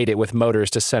and weight it with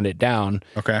motors to send it down.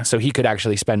 Okay. So he could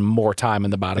actually spend more time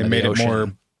in the bottom of the ocean. They made it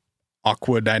more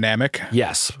aquadynamic.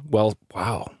 Yes. Well,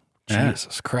 wow. Yeah.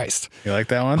 Jesus Christ. You like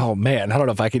that one? Oh man, I don't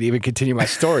know if I could even continue my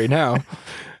story now.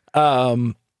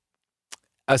 So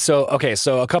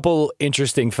a couple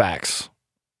interesting facts.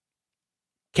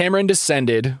 Cameron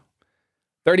descended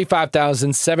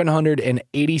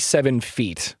 35,787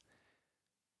 feet,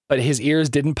 but his ears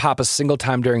didn't pop a single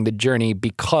time during the journey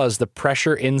because the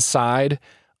pressure inside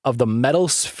of the metal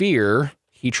sphere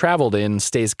he traveled in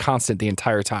stays constant the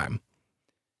entire time.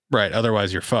 Right.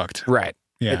 Otherwise, you're fucked. Right.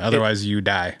 Yeah. Otherwise, you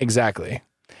die. Exactly.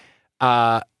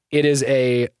 It is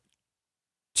a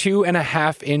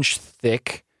 2.5-inch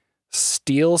thick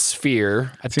steel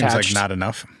sphere attached. Seems like not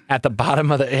enough. At the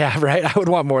bottom of the, yeah, right. I would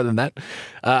want more than that.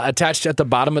 Attached at the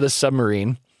bottom of the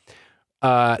submarine.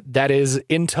 That is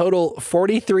in total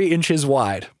 43 inches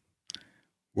wide.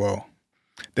 Whoa.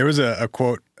 There was a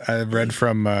quote I read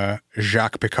from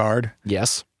Jacques Picard.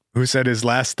 Yes. Who said his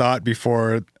last thought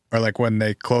before, or like when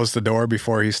they closed the door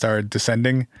before he started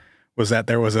descending, was that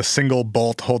there was a single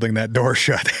bolt holding that door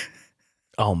shut.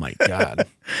 Oh my God.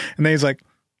 And then he's like,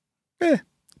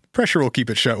 pressure will keep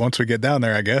it shut once we get down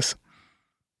there, I guess.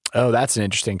 Oh, that's an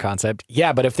interesting concept.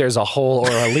 Yeah, but if there's a hole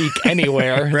or a leak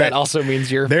anywhere, Right. that also means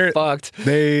you're fucked.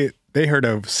 They heard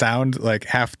a sound like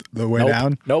half the way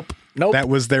down. Nope. That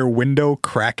was their window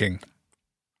cracking.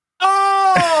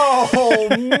 Oh,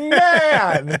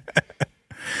 man.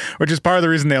 Which is part of the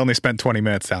reason they only spent 20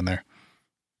 minutes down there.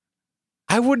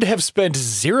 I would have spent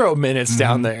 0 minutes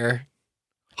down there.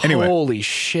 Anyway. Holy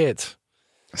shit.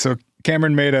 So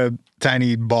Cameron made a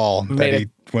tiny ball that he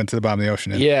went to the bottom of the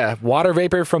ocean in. Yeah. Water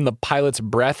vapor from the pilot's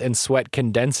breath and sweat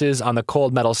condenses on the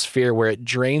cold metal sphere where it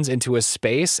drains into a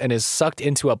space and is sucked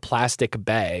into a plastic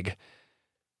bag.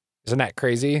 Isn't that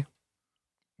crazy?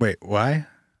 Wait, why?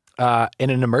 In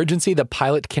an emergency, the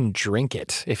pilot can drink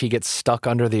it if he gets stuck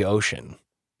under the ocean.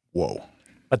 Whoa.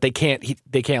 But they can't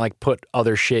like put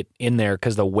other shit in there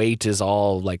because the weight is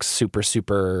all like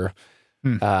super,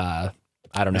 I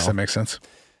don't know. Does that make sense?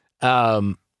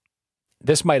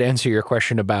 This might answer your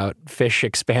question about fish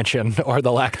expansion or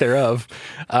the lack thereof.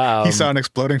 He saw an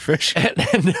exploding fish?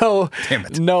 No. Damn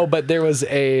it. No, but there was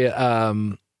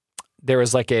there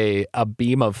was like a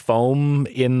beam of foam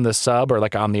in the sub or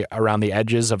like around the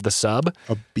edges of the sub.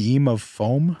 A beam of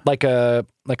foam? Like a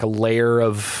layer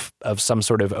of some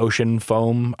sort of ocean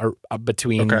foam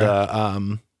between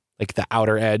the like the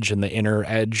outer edge and the inner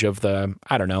edge of the,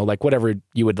 I don't know, like whatever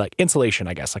you would like, insulation,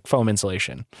 I guess, like foam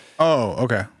insulation. Oh,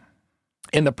 okay.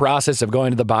 In the process of going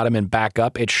to the bottom and back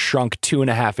up, it shrunk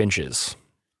 2.5 inches.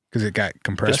 Because it got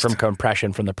compressed? Just from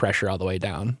compression from the pressure all the way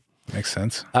down. Makes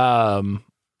sense.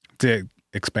 Did it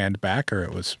expand back or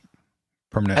it was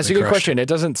permanently That's a good crushed? question. It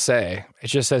doesn't say. It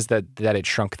just says that it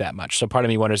shrunk that much. So part of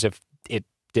me wonders if it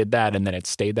did that and then it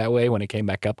stayed that way when it came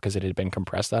back up because it had been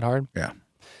compressed that hard. Yeah.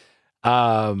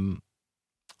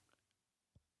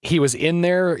 He was in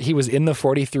there. He was in the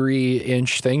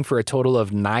 43-inch thing for a total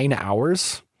of 9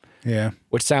 hours. Yeah.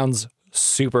 Which sounds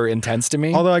super intense to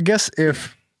me. Although I guess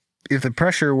if the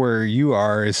pressure where you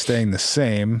are is staying the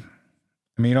same,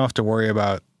 I mean, you don't have to worry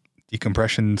about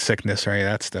decompression sickness or any of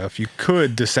that stuff. You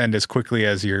could descend as quickly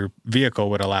as your vehicle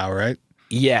would allow, right?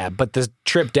 Yeah, but the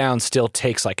trip down still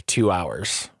takes like 2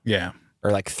 hours. Yeah. Or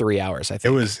like 3 hours, I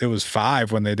think. It was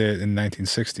 5 when they did it in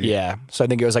 1960. Yeah. So I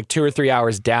think it was like 2 or 3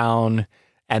 hours down,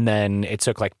 and then it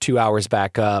took like 2 hours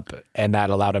back up, and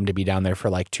that allowed him to be down there for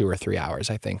like 2 or 3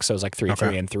 hours, I think. So it was like 3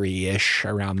 and 3-ish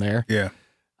around there. Yeah.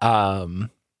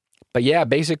 But yeah,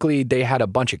 basically they had a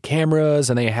bunch of cameras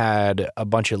and they had a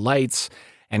bunch of lights,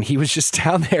 and he was just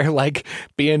down there like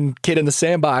being kid in the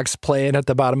sandbox playing at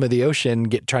the bottom of the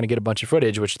ocean, trying to get a bunch of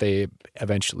footage, which they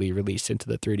eventually released into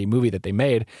the 3D movie that they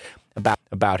made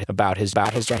about his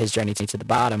journey to the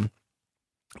bottom.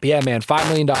 But yeah, man, $5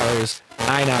 million,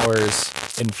 9 hours,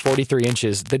 and 43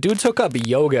 inches. The dude took up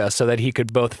yoga so that he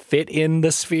could both fit in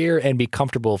the sphere and be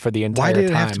comfortable for the entire time. Why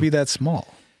did it have to be that small?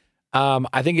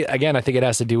 I think it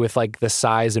has to do with like the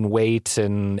size and weight,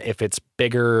 and if it's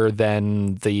bigger,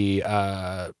 then the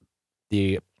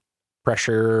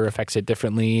pressure affects it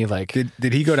differently. Like,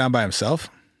 Did he go down by himself?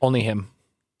 only him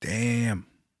Damn.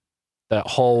 the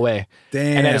whole way.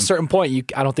 Damn. And at a certain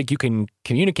point, I don't think you can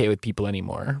communicate with people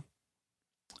anymore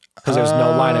because there's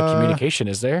no line of communication,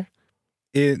 is there?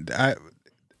 I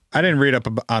didn't read up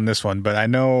on this one, but I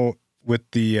know with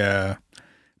the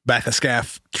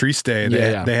Bathyscaphe tree stay,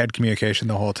 they had communication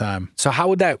the whole time. So how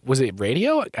would that? Was it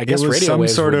radio? I guess it was radio some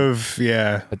waves sort would of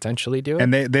potentially do it.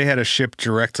 and they had a ship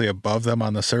directly above them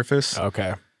on the surface.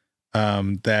 Okay.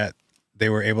 That they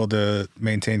were able to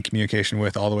maintain communication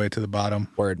with all the way to the bottom.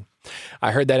 Word.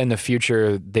 I heard that in the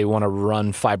future they want to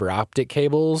run fiber optic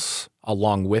cables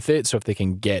along with it, so if they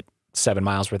can get 7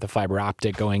 miles worth of fiber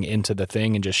optic going into the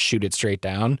thing and just shoot it straight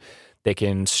down, they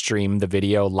can stream the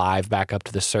video live back up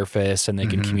to the surface, and they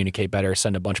can communicate better,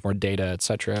 send a bunch more data,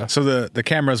 etc. So the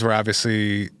cameras were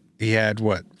obviously, he had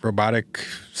robotic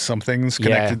somethings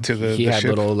connected to the he had ship.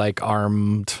 little like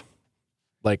armed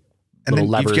like And little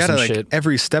then levers you've got to and like shit.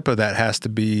 every step of that has to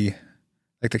be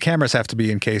like the cameras have to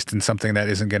be encased in something that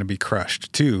isn't going to be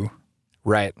crushed too,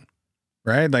 Right.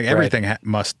 right? Like everything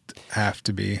must have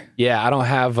to be. Yeah, I don't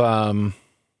have You got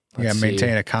let's to see.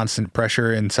 maintain a constant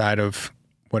pressure inside of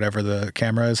whatever the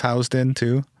camera is housed in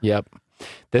too, Yep.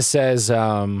 This says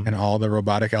and all the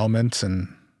robotic elements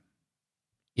and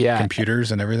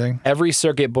computers and everything. every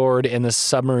circuit board in the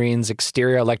submarine's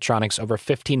exterior electronics, over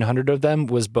 1,500 of them,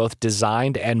 was both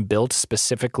designed and built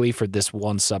specifically for this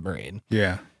one submarine.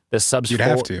 Yeah, The sub's You'd four,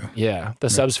 have to. Yeah. The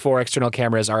sub's 4 external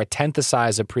cameras are a tenth the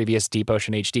size of previous Deep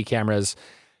Ocean HD cameras,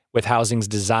 with housings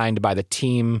designed by the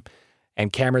team,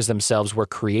 and cameras themselves were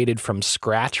created from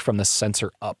scratch from the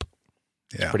sensor up.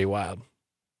 yeah. Pretty wild.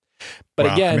 But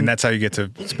Well, again, I mean that's how you get to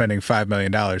spending $5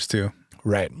 million too.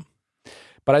 right.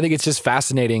 But I think it's just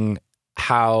fascinating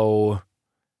how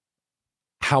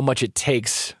much it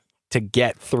takes to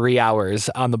get 3 hours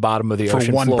on the bottom of the For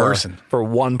ocean one floor person. for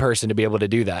one person to be able to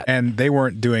do that. And they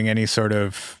weren't doing any sort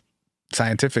of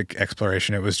scientific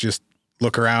exploration. It was just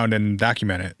look around and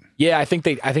document it. Yeah, I think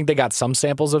they got some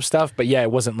samples of stuff, but yeah,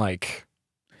 it wasn't like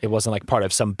part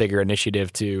of some bigger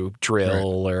initiative to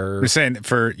drill or I'm saying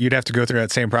you'd have to go through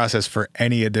that same process for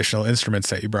any additional instruments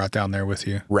that you brought down there with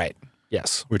you, right.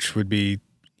 Yes. which would be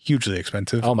hugely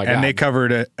expensive. Oh my And they God.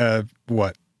 covered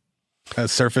a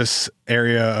surface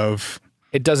area of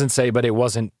It doesn't say, but it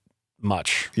wasn't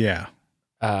much. Let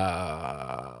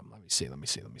Let me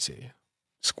see.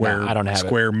 square No, I don't have it.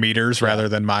 square meters rather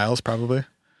than miles, probably.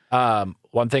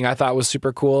 One thing I thought was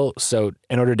super cool. So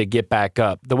in order to get back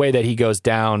up, the way that he goes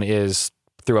down is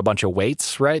through a bunch of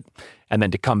weights, right? And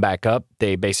then to come back up,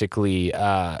 they basically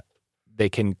they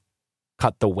can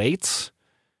cut the weights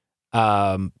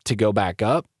to go back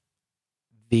up.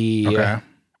 Okay.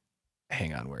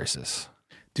 Hang on, where is this?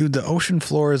 Dude, the ocean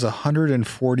floor is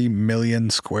 140 million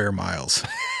square miles.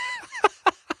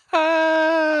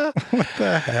 What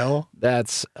the hell?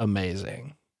 That's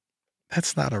amazing.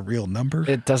 That's not a real number.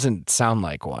 It doesn't sound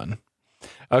like one.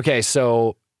 Okay,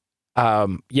 so so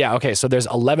there's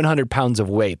 1,100 pounds of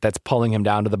weight that's pulling him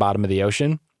down to the bottom of the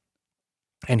ocean.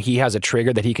 And he has a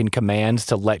trigger that he can command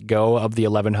to let go of the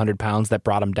 1,100 pounds that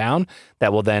brought him down.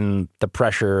 That will then, the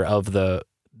pressure of the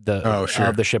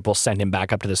of the ship will send him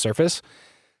back up to the surface.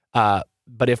 But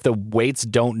if the weights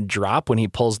don't drop when he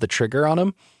pulls the trigger on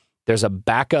him, there's a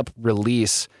backup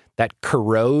release that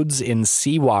corrodes in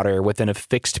seawater within a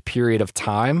fixed period of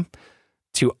time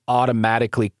to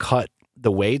automatically cut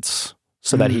the weights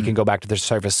so that he can go back to the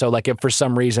surface. So like if for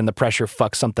some reason the pressure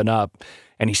fucks something up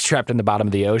and he's trapped in the bottom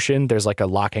of the ocean, there's like a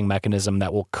locking mechanism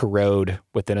that will corrode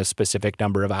within a specific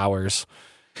number of hours.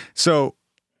 So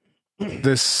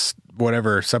this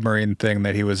whatever submarine thing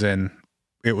that he was in,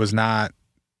 it was not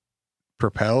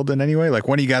propelled in any way? Like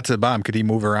when he got to the bottom, could he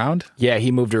move around? Yeah,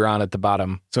 he moved around at the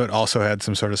bottom. So it also had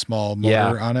some sort of small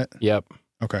motor on it? Yep.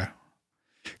 Okay.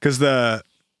 Because the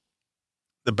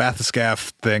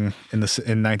bathyscaphe thing in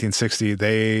 1960,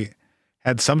 they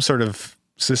had some sort of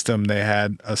system. They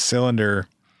had a cylinder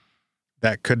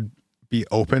that could be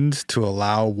opened to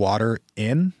allow water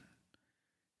in.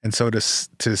 And so to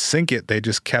sink it, they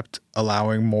just kept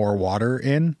allowing more water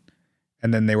in.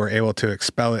 And then they were able to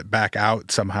expel it back out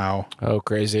somehow Oh,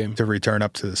 crazy. to return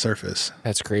up to the surface.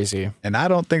 That's crazy. And I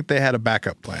don't think they had a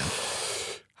backup plan.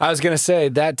 I was going to say,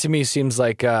 that to me seems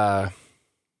like, I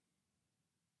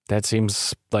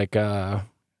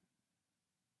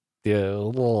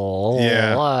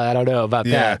don't know about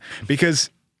that. Because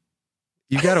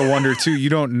you got to wonder too, you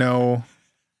don't know,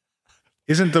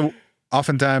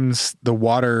 oftentimes the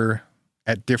water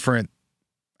at different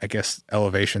I guess,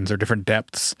 elevations or different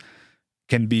depths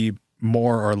can be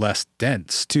more or less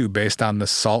dense too, based on the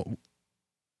salt,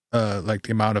 like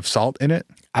the amount of salt in it.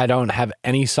 I don't have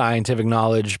any scientific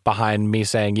knowledge behind me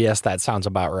saying, yes, that sounds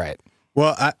about right.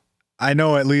 Well, I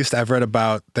know, at least I've read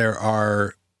about, there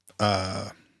are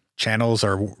channels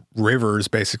or rivers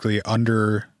basically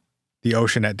under the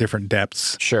ocean at different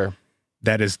depths Sure.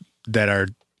 that are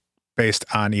based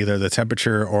on either the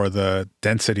temperature or the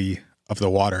density of the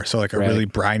water. So like a Right. really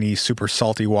briny, super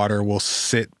salty water will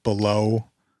sit below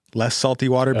less salty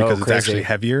water because it's crazy. actually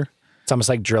heavier. It's almost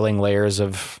like drilling layers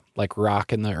of like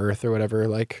rock in the earth or whatever.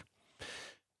 Like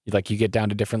you get down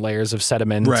to different layers of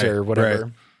sediment Right, or whatever.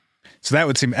 right. So that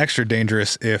would seem extra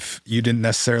dangerous if you didn't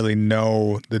necessarily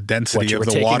know the density you of were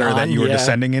the taking water that on, you were yeah.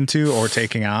 descending into or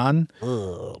taking on.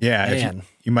 Ugh, Yeah, if man.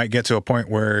 you might get to a point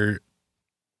where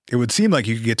it would seem like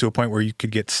you could get to a point where you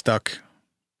could get stuck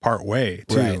part way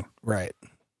too. Right. Right.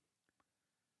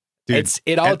 Dude,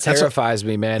 It all and that's what- terrifies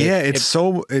me, man. Yeah, it's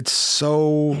so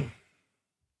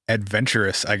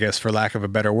adventurous, I guess, for lack of a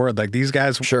better word. Like these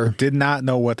guys Sure. did not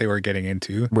know what they were getting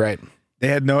into. right.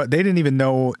 They didn't even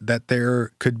know that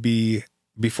there could be,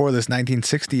 before this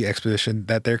 1960 expedition,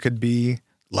 that there could be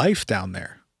life down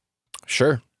there.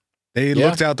 Sure. They Yeah.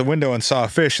 looked out the window and saw a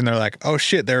fish and they're like, oh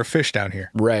shit, there are fish down here.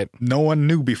 Right. No one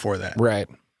knew before that. Right.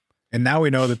 And now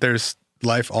we know that there's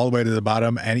life all the way to the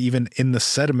bottom, and even in the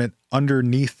sediment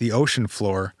underneath the ocean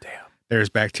floor, there's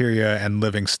bacteria and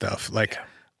living stuff. Like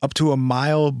up to a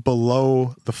mile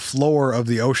below the floor of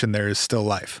the ocean, there is still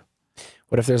life.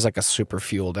 What if there's like a super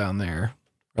fuel down there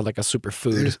or like a super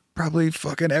food? There's probably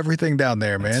fucking everything down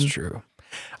there, man. That's true.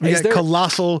 We Is got there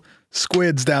colossal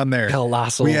squids down there.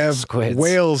 colossal We have squids?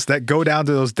 whales that go down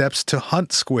to those depths to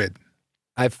hunt squid.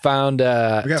 I found We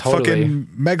got totally, fucking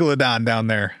megalodon down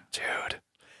there. dude.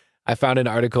 I found an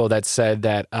article that said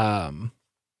that to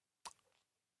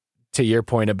your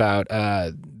point about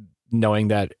knowing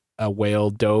that a whale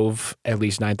dove at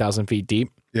least 9,000 feet deep.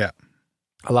 Yeah.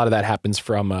 A lot of that happens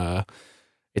from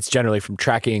it's generally from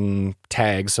tracking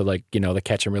tags, so like, the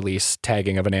catch and release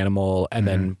tagging of an animal, and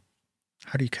then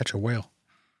How do you catch a whale?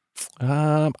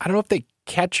 I don't know if they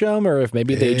catch them or if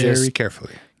maybe they Very just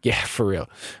carefully. yeah, for real,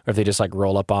 or if they just like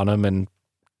roll up on them and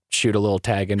shoot a little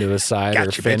tag into his side or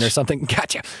Gotcha, fin or bitch. something.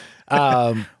 Gotcha.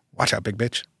 Watch out, big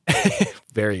bitch.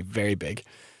 Very, very big.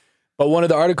 But one of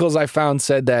the articles I found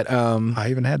said that I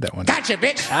even had that one.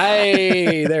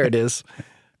 hey, there it is.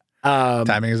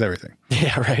 Timing is everything.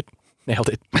 Yeah, right. Nailed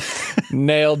it.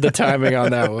 Nailed the timing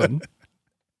on that one.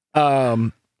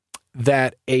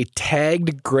 That a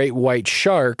tagged great white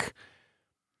shark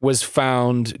was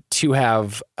found to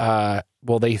have,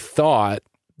 they thought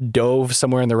dove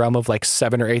somewhere in the realm of like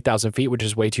 7,000 or 8,000 feet, which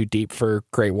is way too deep for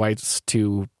great whites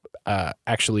to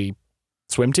actually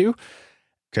swim to.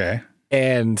 Okay.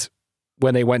 And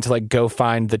when they went to like go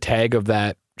find the tag of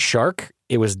that shark,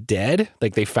 it was dead.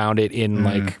 Like they found it in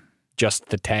like just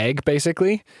the tag,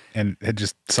 basically. And it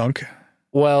just sunk.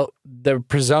 Well, the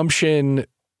presumption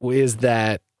is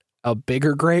that a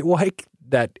bigger great white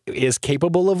that is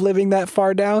capable of living that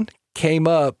far down came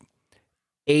up,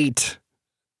 ate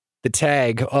the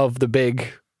tag of the big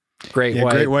great Yeah,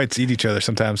 white. great whites eat each other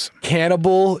sometimes.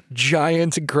 Cannibal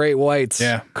giant great whites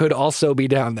Yeah. could also be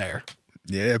down there.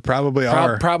 Yeah, probably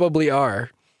are. Probably are.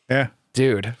 Yeah.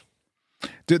 Dude.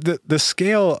 Dude, the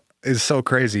scale is so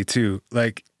crazy too.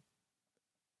 Like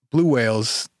blue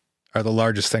whales are the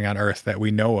largest thing on Earth that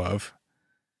we know of,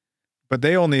 but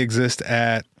they only exist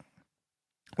at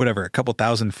whatever, a couple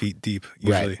thousand feet deep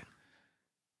usually. Right.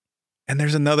 And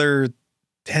there's another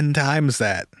 10 times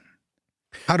that.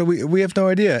 How do we have no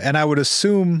idea. And I would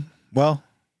assume, well,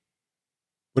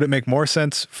 would it make more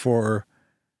sense for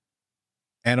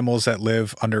animals that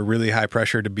live under really high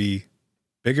pressure to be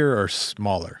bigger or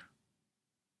smaller?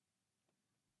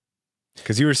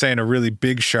 Because you were saying a really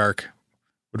big shark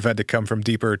would have had to come from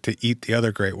deeper to eat the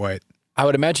other great white. I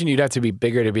would imagine you'd have to be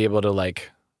bigger to be able to like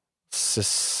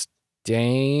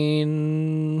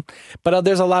sustain. But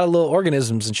there's a lot of little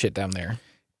organisms and shit down there.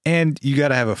 And you got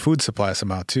to have a food supply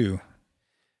somehow too.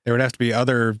 There would have to be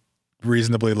other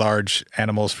reasonably large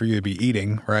animals for you to be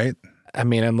eating, right? I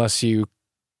mean, unless you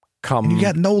come. And you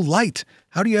got no light.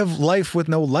 How do you have life with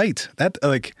no light? That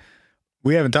like,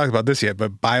 we haven't talked about this yet,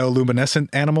 but bioluminescent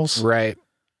animals right.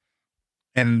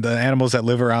 and the animals that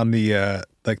live around the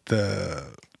like the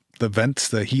vents,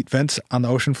 the heat vents on the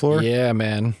ocean floor. Yeah,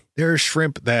 man. There are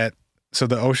shrimp that, so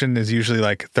the ocean is usually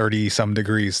like 30 some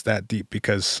degrees that deep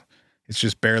because it's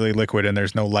just barely liquid and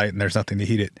there's no light and there's nothing to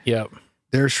heat it. Yep.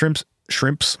 There are scrimps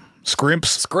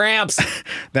Scramps.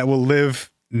 that will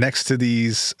live next to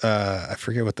these, I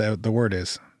forget what the word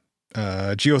is.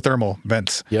 geothermal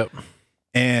vents. Yep.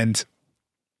 And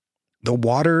the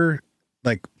water,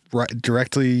 like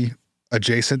directly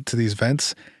adjacent to these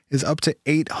vents, is up to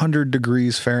 800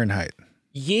 degrees Fahrenheit.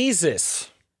 Jesus.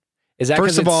 Is that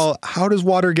First of all, how does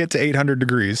water get to 800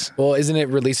 degrees? Well, isn't it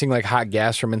releasing like hot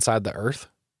gas from inside the earth?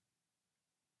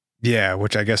 Yeah,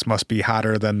 which I guess must be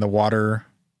hotter than the water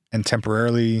and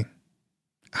temporarily.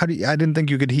 I didn't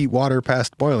think you could heat water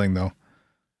past boiling though.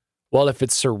 Well, if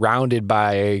it's surrounded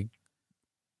by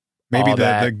Maybe all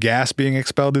that, the gas being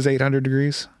expelled is 800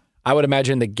 degrees. I would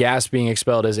imagine the gas being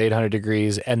expelled is 800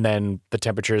 degrees, and then the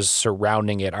temperatures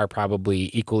surrounding it are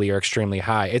probably equally or extremely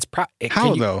high.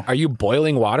 How though? Are you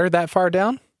boiling water that far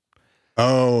down?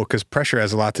 Oh, because pressure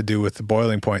has a lot to do with the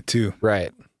boiling point too.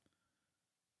 Right.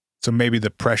 So maybe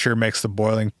the pressure makes the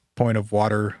boiling point of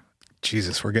water.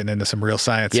 Jesus, we're getting into some real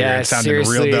science here. It's sounding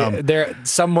seriously, real dumb.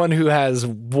 Someone who has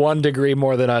 1 degree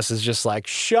more than us is just like,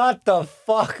 shut the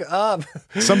fuck up.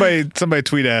 Somebody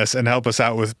tweet us and help us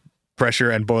out with pressure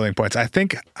and boiling points. I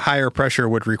think higher pressure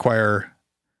would require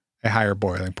a higher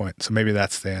boiling point. So maybe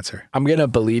that's the answer. I'm going to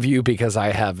believe you because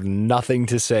I have nothing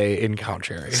to say in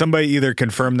contrary. Somebody either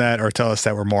confirm that or tell us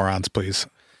that we're morons, please.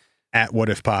 At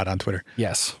WhatIfPod on Twitter.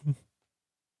 Yes.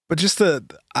 But just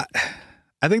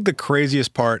I think the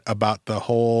craziest part about the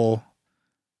whole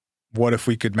what if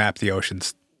we could map the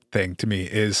oceans thing to me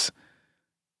is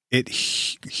it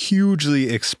hugely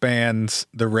expands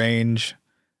the range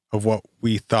of what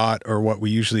we thought or what we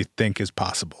usually think is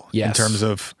possible in terms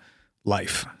of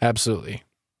life. Absolutely.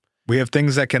 We have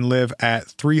things that can live at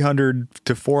 300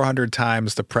 to 400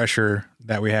 times the pressure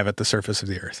that we have at the surface of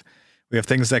the earth. We have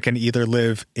things that can either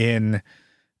live in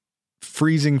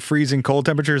freezing cold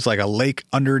temperatures, like a lake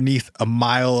underneath a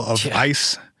mile of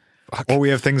ice, or we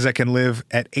have things that can live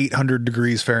at 800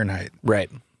 degrees Fahrenheit.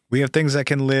 Right. We have things that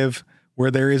can live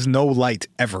where there is no light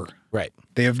ever. Right.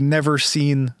 They have never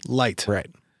seen light. Right.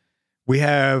 We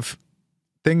have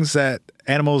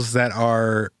animals that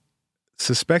are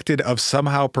suspected of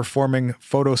somehow performing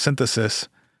photosynthesis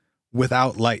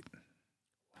without light.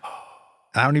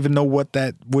 I don't even know what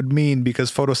that would mean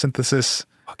because photosynthesis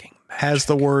has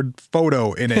the word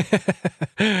photo in it.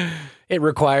 It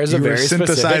requires a very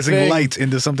synthesizing light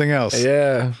into something else.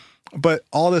 Yeah. But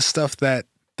all this stuff that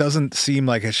doesn't seem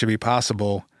like it should be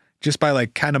possible, just by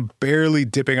like kind of barely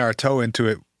dipping our toe into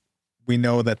it, we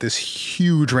know that this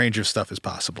huge range of stuff is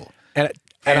possible.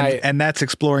 And that's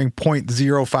exploring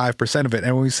 0.05% of it.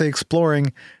 And when we say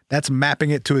exploring, that's mapping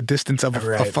it to a distance of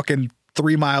a fucking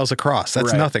 3 miles across.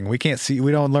 That's nothing. We can't see,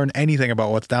 we don't learn anything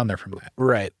about what's down there from that.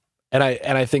 Right. And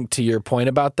I think to your point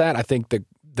about that, I think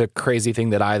the crazy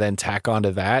thing that I then tack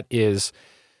onto that is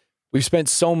we've spent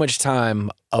so much time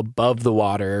above the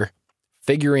water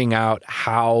figuring out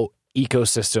how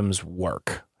ecosystems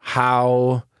work.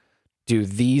 How do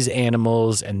these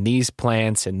animals and these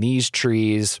plants and these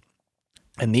trees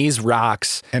and these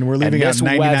rocks and we're leaving out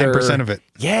 99% of it.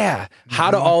 Yeah.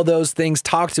 How do all those things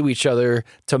talk to each other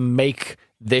to make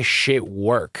this shit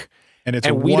work? And it's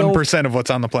 1% of what's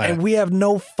on the planet. And we have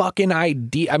no fucking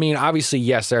idea. I mean, obviously,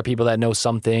 yes, there are people that know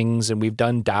some things and we've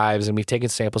done dives and we've taken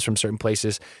samples from certain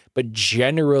places. But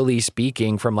generally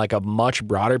speaking, from like a much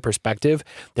broader perspective,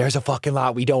 there's a fucking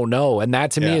lot we don't know. And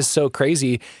that to me is so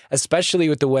crazy, especially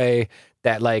with the way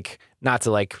that like, not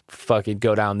to like fucking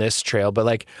go down this trail, but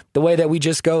like the way that we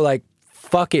just go like,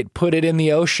 fuck it, put it in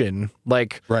the ocean.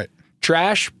 Like,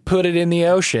 trash, put it in the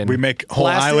ocean. We make whole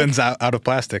islands out of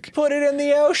plastic. Put it in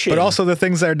the ocean. But also the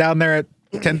things that are down there at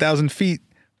 10,000 feet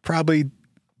probably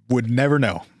would never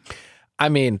know. I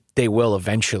mean, they will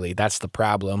eventually. That's the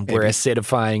problem. Maybe. We're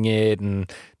acidifying it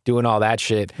and doing all that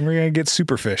shit. And we're going to get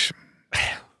superfish.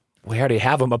 We already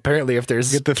have them, apparently, if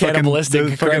there's get the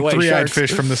cannibalistic fucking white three-eyed sharks.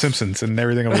 fish from The Simpsons and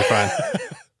everything will be fine.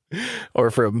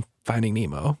 Or from Finding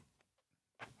Nemo.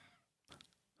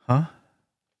 Huh?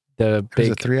 The There's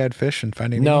a three-eyed fish in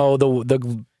Finding No, Nemo? the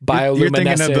bioluminescent. You're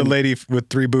thinking of the lady with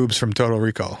 3 boobs from Total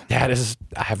Recall. That is,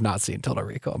 I have not seen Total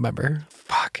Recall, remember?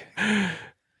 Fuck.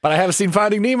 But I have seen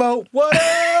Finding Nemo. What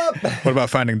up? What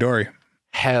about Finding Dory?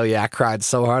 Hell yeah, I cried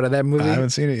so hard on that movie. I haven't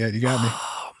seen it yet. You got me.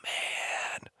 Oh,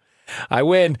 man. I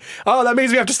win. Oh, that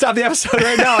means we have to stop the episode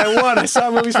right now. I won. I saw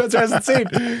a movie Spencer hasn't seen.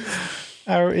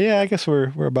 Yeah, I guess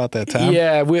we're about that time.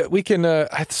 Yeah, we can,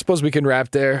 I suppose we can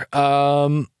wrap there.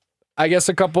 I guess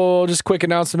a couple just quick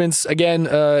announcements. Again,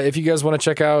 if you guys want to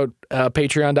check out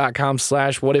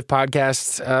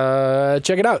patreon.com/whatifpodcast,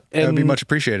 check it out. That would be much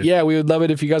appreciated. Yeah, we would love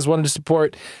it if you guys wanted to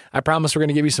support. I promise we're going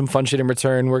to give you some fun shit in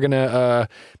return. We're going to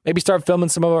maybe start filming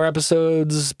some of our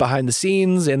episodes behind the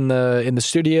scenes in the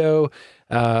studio.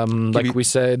 Like we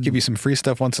said, give you some free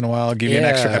stuff once in a while, give you an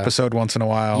extra episode once in a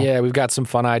while. Yeah, we've got some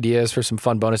fun ideas for some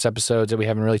fun bonus episodes that we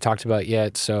haven't really talked about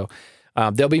yet. So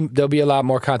there'll be a lot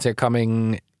more content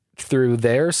coming through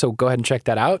there. So go ahead and check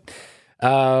that out.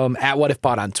 At What If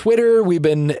Pod on Twitter, we've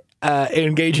been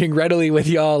engaging readily with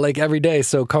y'all like every day.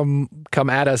 So come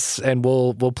at us and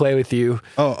we'll play with you.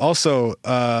 Oh, also,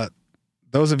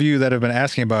 those of you that have been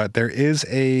asking about it, there is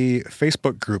a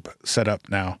Facebook group set up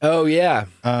now. Oh yeah,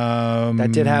 that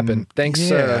did happen. Thanks,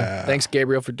 yeah. Thanks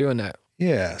Gabriel for doing that.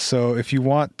 Yeah. So if you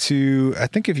want to, I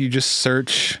think if you just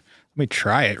search, let me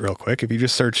try it real quick. If you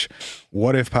just search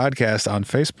What If Podcast on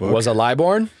Facebook. Was Eli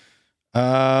born?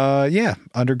 Yeah,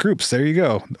 under groups. There you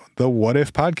go. The What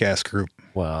If Podcast group.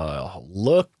 Well,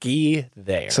 looky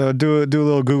there. So do a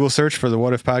little Google search for the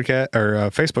What If Podcast, or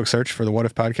Facebook search for the What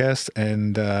If Podcast,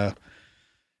 and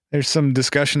there's some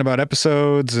discussion about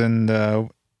episodes, and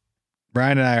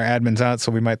Ryan and I are admins out, so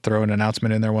we might throw an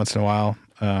announcement in there once in a while.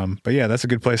 But yeah, that's a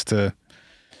good place to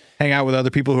hang out with other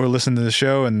people who are listening to the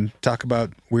show and talk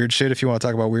about weird shit if you want to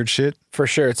talk about weird shit. For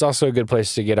sure. It's also a good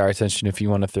place to get our attention if you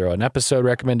want to throw an episode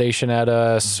recommendation at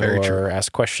us. Very or true.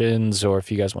 Ask questions, or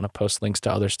if you guys want to post links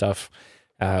to other stuff.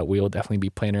 We will definitely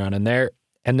be playing around in there.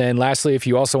 And then lastly, if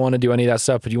you also want to do any of that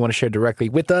stuff, but you want to share directly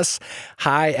with us,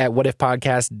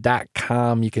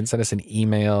 hi@whatifpodcast.com. You can send us an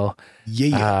email.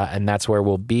 Yeah. And that's where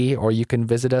we'll be. Or you can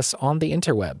visit us on the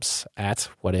interwebs at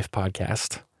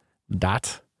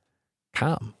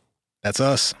whatifpodcast.com. That's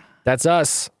us. That's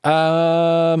us.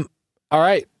 All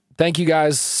right. Thank you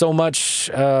guys so much.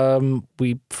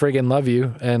 We friggin' love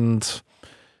you. And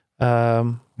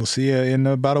We'll see you in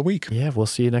about a week. yeah, we'll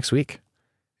see you next week.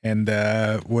 And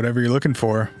whatever you're looking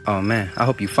for. Oh man, I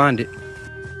hope you find it.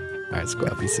 All right,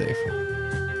 squad, be safe.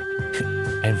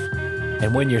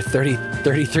 and when you're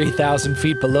 33,000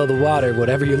 feet below the water,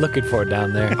 whatever you're looking for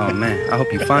down there. Oh man, I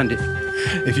hope you find it.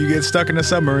 If you get stuck in a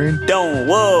submarine, Don't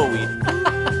worry.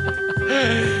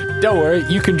 Don't worry,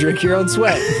 you can drink your own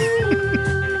sweat.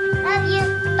 Love you.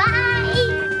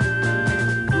 Bye.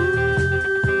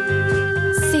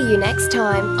 See you next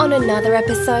time on another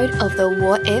episode of the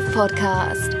What If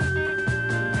Podcast.